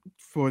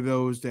for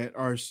those that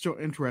are still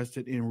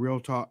interested in real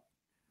talk,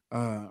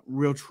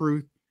 real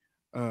truth,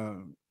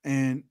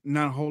 and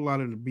not a whole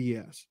lot of the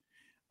BS.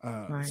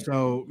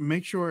 So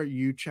make sure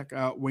you check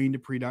out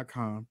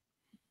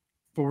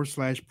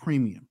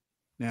WayneDupree.com/premium.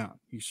 Now,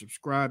 you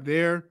subscribe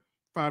there,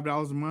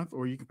 $5 a month,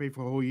 or you can pay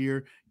for a whole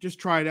year. Just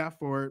try it out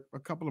for a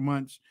couple of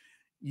months.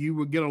 You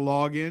will get a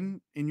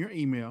login in your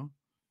email,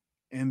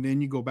 and then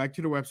you go back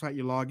to the website,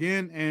 you log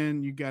in,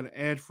 and you got an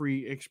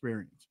ad-free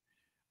experience.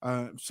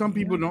 Some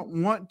people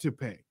don't want to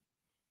pay.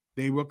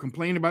 They will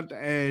complain about the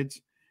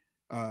ads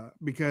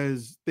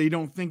because they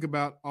don't think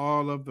about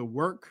all of the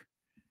work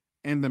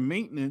and the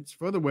maintenance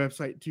for the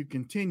website to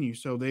continue.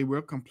 So they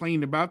will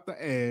complain about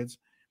the ads,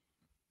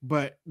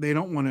 but they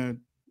don't want to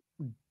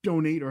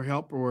donate or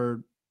help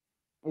or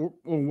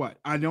what.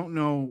 I don't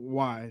know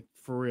why,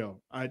 for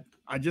real. I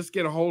just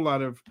get a whole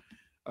lot of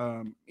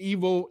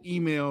evil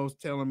emails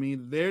telling me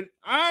that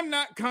I'm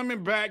not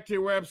coming back to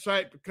your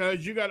website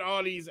because you got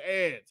all these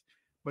ads,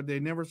 but they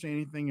never say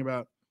anything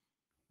about,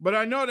 but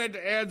I know that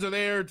the ads are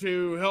there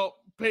to help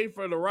pay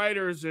for the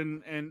writers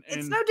and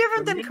it's no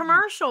different than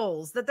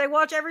commercials that they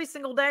watch every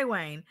single day,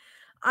 Wayne.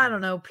 I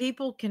don't know.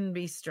 People can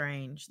be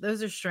strange.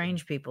 Those are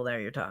strange people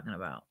there you're talking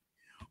about.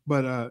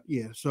 But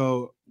yeah,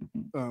 so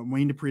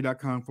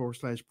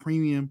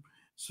WayneDupree.com/premium,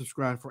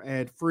 subscribe for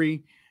ad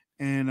free,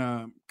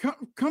 and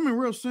coming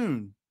real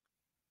soon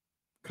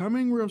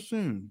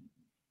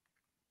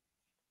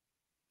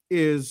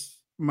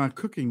is my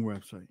cooking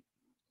website.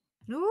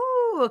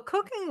 Ooh, a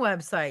cooking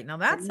website. Now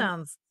that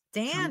sounds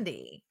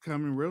dandy.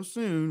 Coming real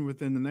soon,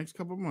 within the next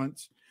couple of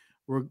months,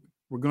 we're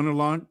gonna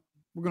launch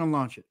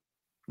it.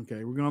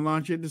 Okay, we're gonna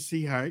launch it to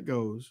see how it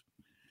goes.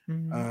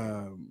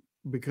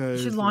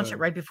 Because you should launch it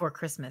right before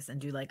Christmas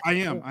and do like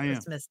a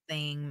Christmas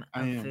theme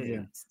of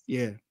foods.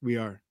 Yeah, we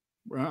are.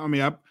 I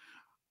mean,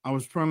 I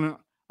was trying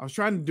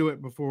to do it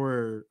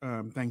before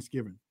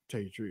Thanksgiving, to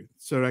tell you the truth,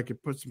 so that I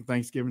could put some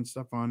Thanksgiving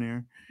stuff on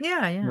there.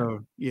 Yeah.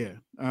 So, yeah.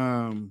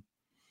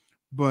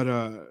 But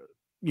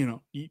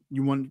you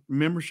want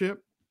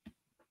membership,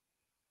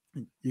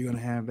 you're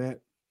gonna have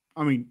that.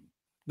 I mean,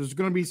 there's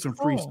going to be some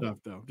free stuff,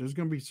 though. There's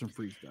going to be some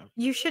free stuff.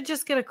 You should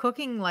just get a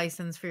cooking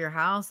license for your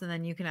house, and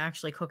then you can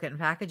actually cook it and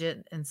package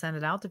it and send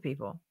it out to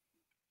people.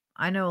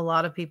 I know a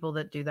lot of people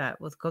that do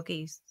that with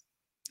cookies.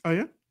 Oh,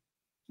 yeah?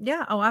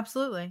 Yeah. Oh,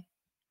 absolutely.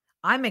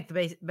 I make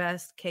the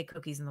best cake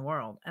cookies in the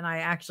world. And I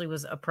actually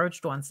was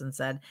approached once and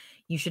said,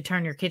 you should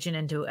turn your kitchen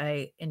into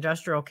a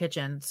industrial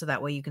kitchen so that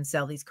way you can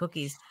sell these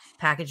cookies,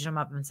 package them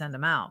up, and send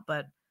them out.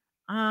 But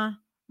I'm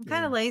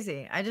kind of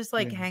lazy. I just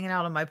like hanging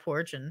out on my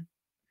porch and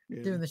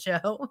doing the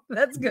show.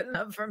 That's good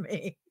enough for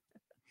me.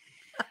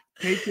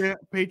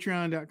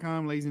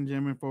 Patreon.com, ladies and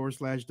gentlemen,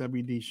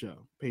 /WD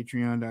show.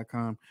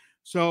 Patreon.com.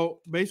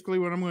 So basically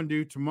what I'm going to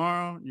do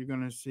tomorrow, you're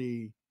going to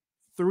see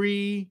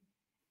 3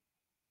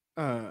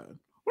 what are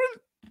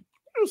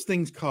those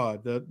things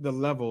called? The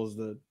levels,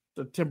 the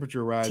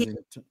temperature rising.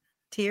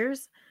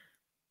 Tiers?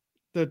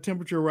 The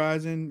temperature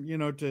rising,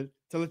 to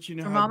let you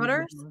know.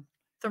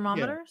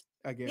 Thermometers?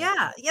 I guess.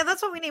 Yeah,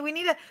 that's what we need. We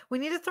need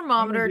a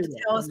thermometer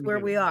to tell us where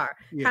we are.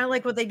 Yeah. Kind of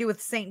like what they do with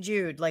St.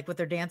 Jude, like with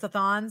their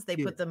dance-a-thons. They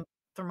put the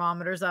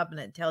thermometers up and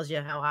it tells you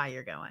how high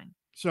you're going.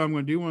 So I'm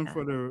going to do one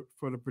for the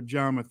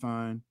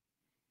pajama-thon.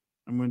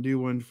 I'm going to do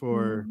one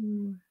for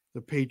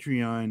the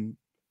Patreon, and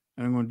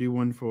I'm going to do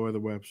one for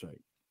the website.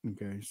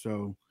 Okay,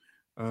 so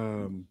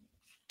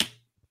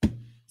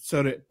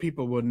so that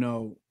people will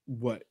know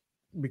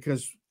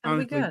because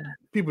honestly,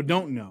 people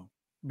don't know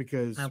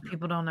because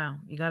people don't know.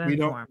 You got to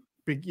inform.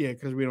 Yeah,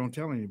 because we don't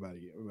tell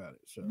anybody about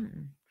it. So,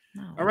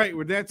 all right.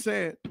 With that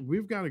said,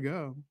 we've got to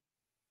go.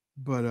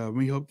 But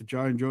we hope that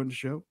y'all enjoyed the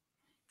show.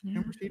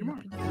 And we'll see you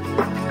tomorrow.